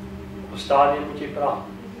 Op 'n stadium moet jy praat.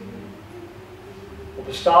 Op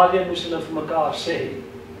 'n stadium moes hulle vir mekaar sê,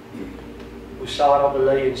 moes Sarah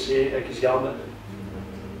bely en sê, ek is jammer.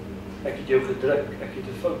 Ek het jou gedruk, ek het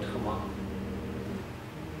 'n fout gemaak.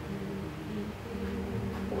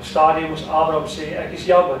 Op 'n stadium moes Abraham sê, ek is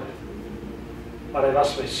jammer. Maar hy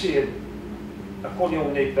was my seun. Ek kon nie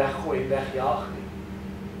hom net weggooi en wegjaag nie.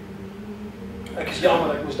 Ek is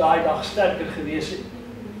jammer, ek moes daai dag sterker gewees het.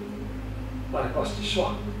 Maar ek was te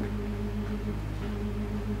swak.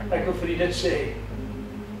 Ek wil vir u dit sê.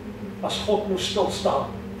 As God moes stilstaan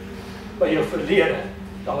by jou verlede,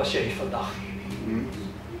 dan was jy nie vandag hier.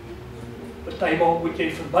 Partymaal moet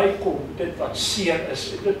jy verbykom dit wat seer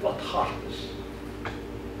is en dit wat hard is.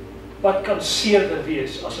 Wat kan seerder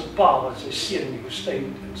wees as 'n pa wat sy seun in die woestyn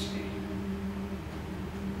moet instuur?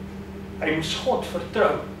 Hy moes God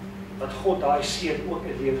vertrou dat God daai seun ook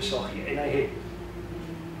 'n lewe sal gee en hy het.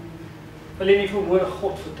 Wil jy nie vermoë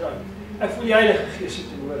God vertrou? Ek voel die Heilige Gees se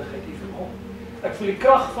teenwoordigheid hier vanoggend. Ek voel die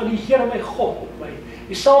krag van die Here my God op my.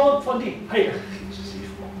 Die salwing van die Heilige Gees is hier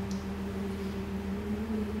vanoggend.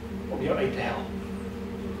 Om jou uit te help.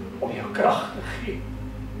 Om jou krag te gee.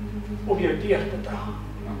 Om jou deur te dra.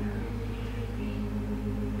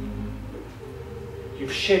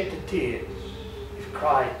 You've shed the tears. You've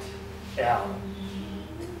cried out.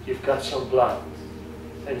 You've got some blood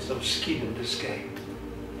and some skin in this game.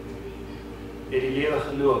 Jy het die lewe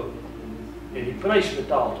geloop. Jy het die prys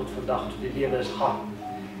betaal tot vandag, tot die lewe is hard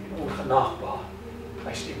en ongenaakbaar.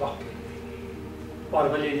 Hy is nie maklik nie.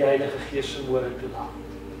 Maar wil jy die Heilige Gees se môre toelaat?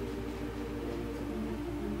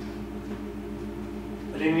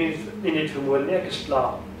 Wil jy nie net vermoor nie, ek is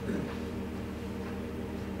klaar.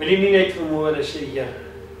 Wil jy nie net vermoor en sê, Here,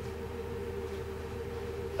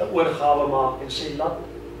 'n oorgawe maak en sê, laat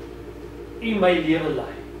U my lewe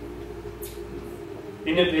lei.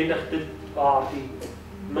 Nie noodwendig dit waar die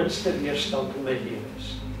minste weerstand in my lewe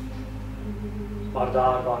is, maar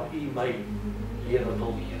daar waar U my lewe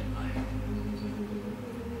wil weer lei.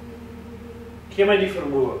 Gee my die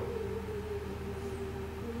vermoë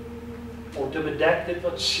om te bedek dit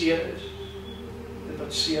wat seer is, dit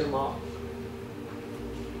wat seer maak,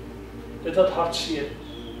 dit wat hartseer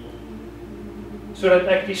is, sodat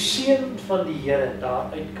ek die seën van die Here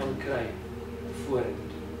daaruit kan kry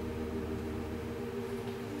vorentoe.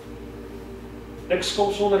 Niks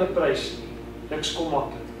kom sonder 'n prys nie. Niks kom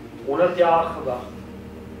maklik. 100 jaar gewag.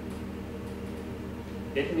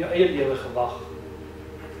 Jy het in jou eie lewe gewag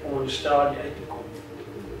om in die stadie uit te kom.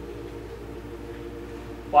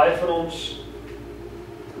 Baie van ons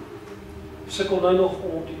sukkel nou nog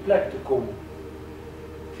om op die plek te kom,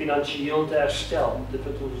 finansiëel te herstel, dit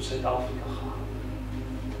wat ons in Suid-Afrika gaan.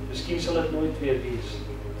 Miskien sal dit nooit weer wees.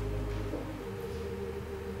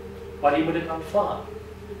 Maar jy moet dit aanvaar.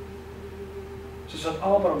 soos wat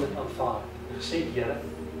Abraham dit aanvaar het, en gesê, Here,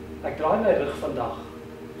 ek draai my rug vandag.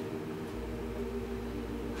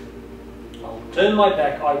 I will turn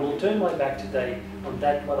my back today on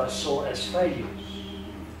that what I saw as failures.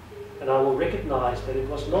 And I will recognize that it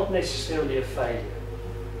was not necessarily a failure,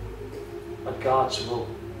 but God's will,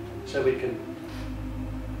 so we can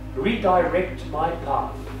redirect my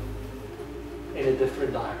path in a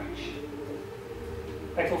different direction.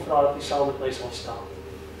 Ek wil vra dat jy saam met my sal staan.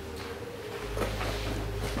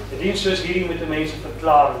 Die diens soos hierdie moet die mense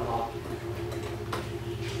verklaring maak.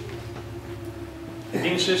 Die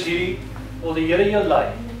diens soos hierdie wil die Here jou lei.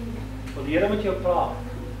 Wil die Here met jou praat.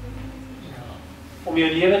 Om jou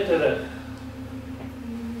lewe te rig.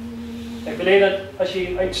 Ek wil hê dat as jy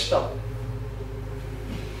uitstap,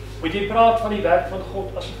 moet jy praat van die werk van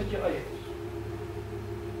God asof dit jou eie is.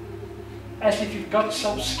 As if you've got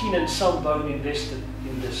some skin and some bone invested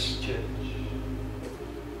in this church.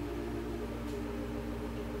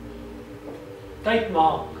 Tyd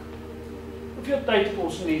maak. Hoeveel tyd het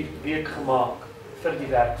ons in die week gemaak vir die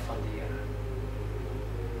werk van die Here?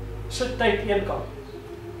 Sit tyd eenkant.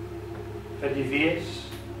 Vir die wees,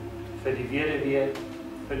 vir die weduwee,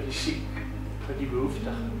 vir die siek, vir die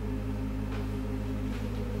behoeftige.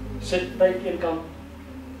 Sit tyd eenkant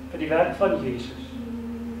vir die werk van Jesus.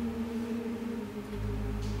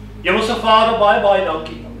 Hemelse Vader, baie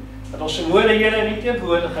dankie dat ons môre Here in die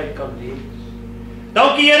teenwoordigheid kan wees.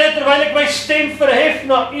 Dankie Here, terwyl ek my stem verhef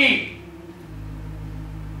na U,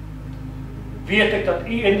 weet ek dat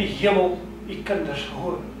U in die hemel U kinders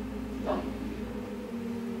hoor.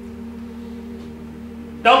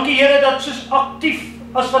 Dankie Here dat soos aktief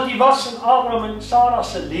as wat U was in Abraham en Sarah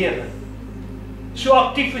se lewe, so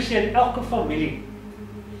aktief is U in elke familie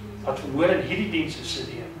wat verhoor in hierdie dienste se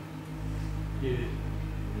lewe.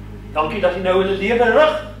 Dankie dat U nou hulle lewe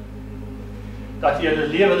rig, dat U hulle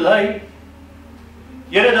lewe lei.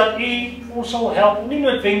 Here, dat U ons sal help, nie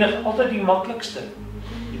noodwendig altyd die maklikste,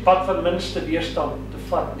 die pad van minste weerstand te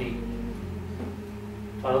vat nie,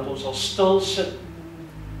 maar dat ons sal stil sit,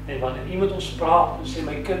 en wanneer U met ons praat, en sê,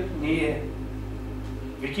 my kind, nee,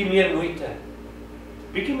 bietjie meer moeite,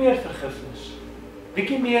 bietjie meer vergifnis,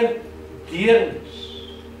 bietjie meer deernis,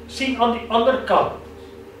 sien aan die ander kant,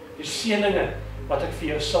 die seëninge, wat ek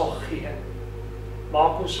vir jou sal gee.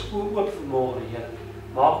 Maak ons oë oop vanmôre, Here.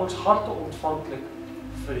 Maak ons harte ontvanklik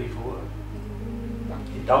vir die woord.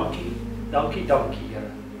 Dankie, Here.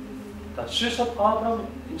 Dat soos dat Abraham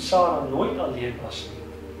en Sarah nooit alleen was nie,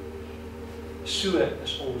 so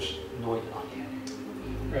is ons nooit alleen.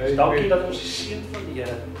 Dus dankie dat ons die seën van die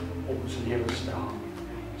Here op ons lewens dra.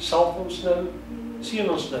 Salf ons nou,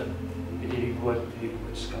 seën ons nou met hierdie woord, hierdie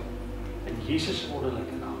boodskap. In Jesus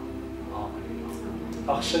wonderlike naam. Amen.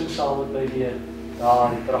 Ag, sing saam met my weer daar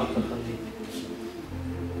die pragtige lied.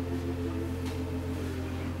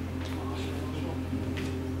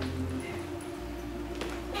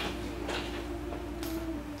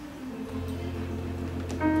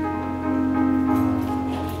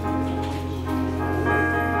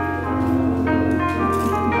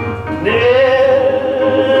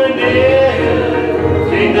 Nee,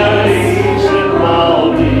 geen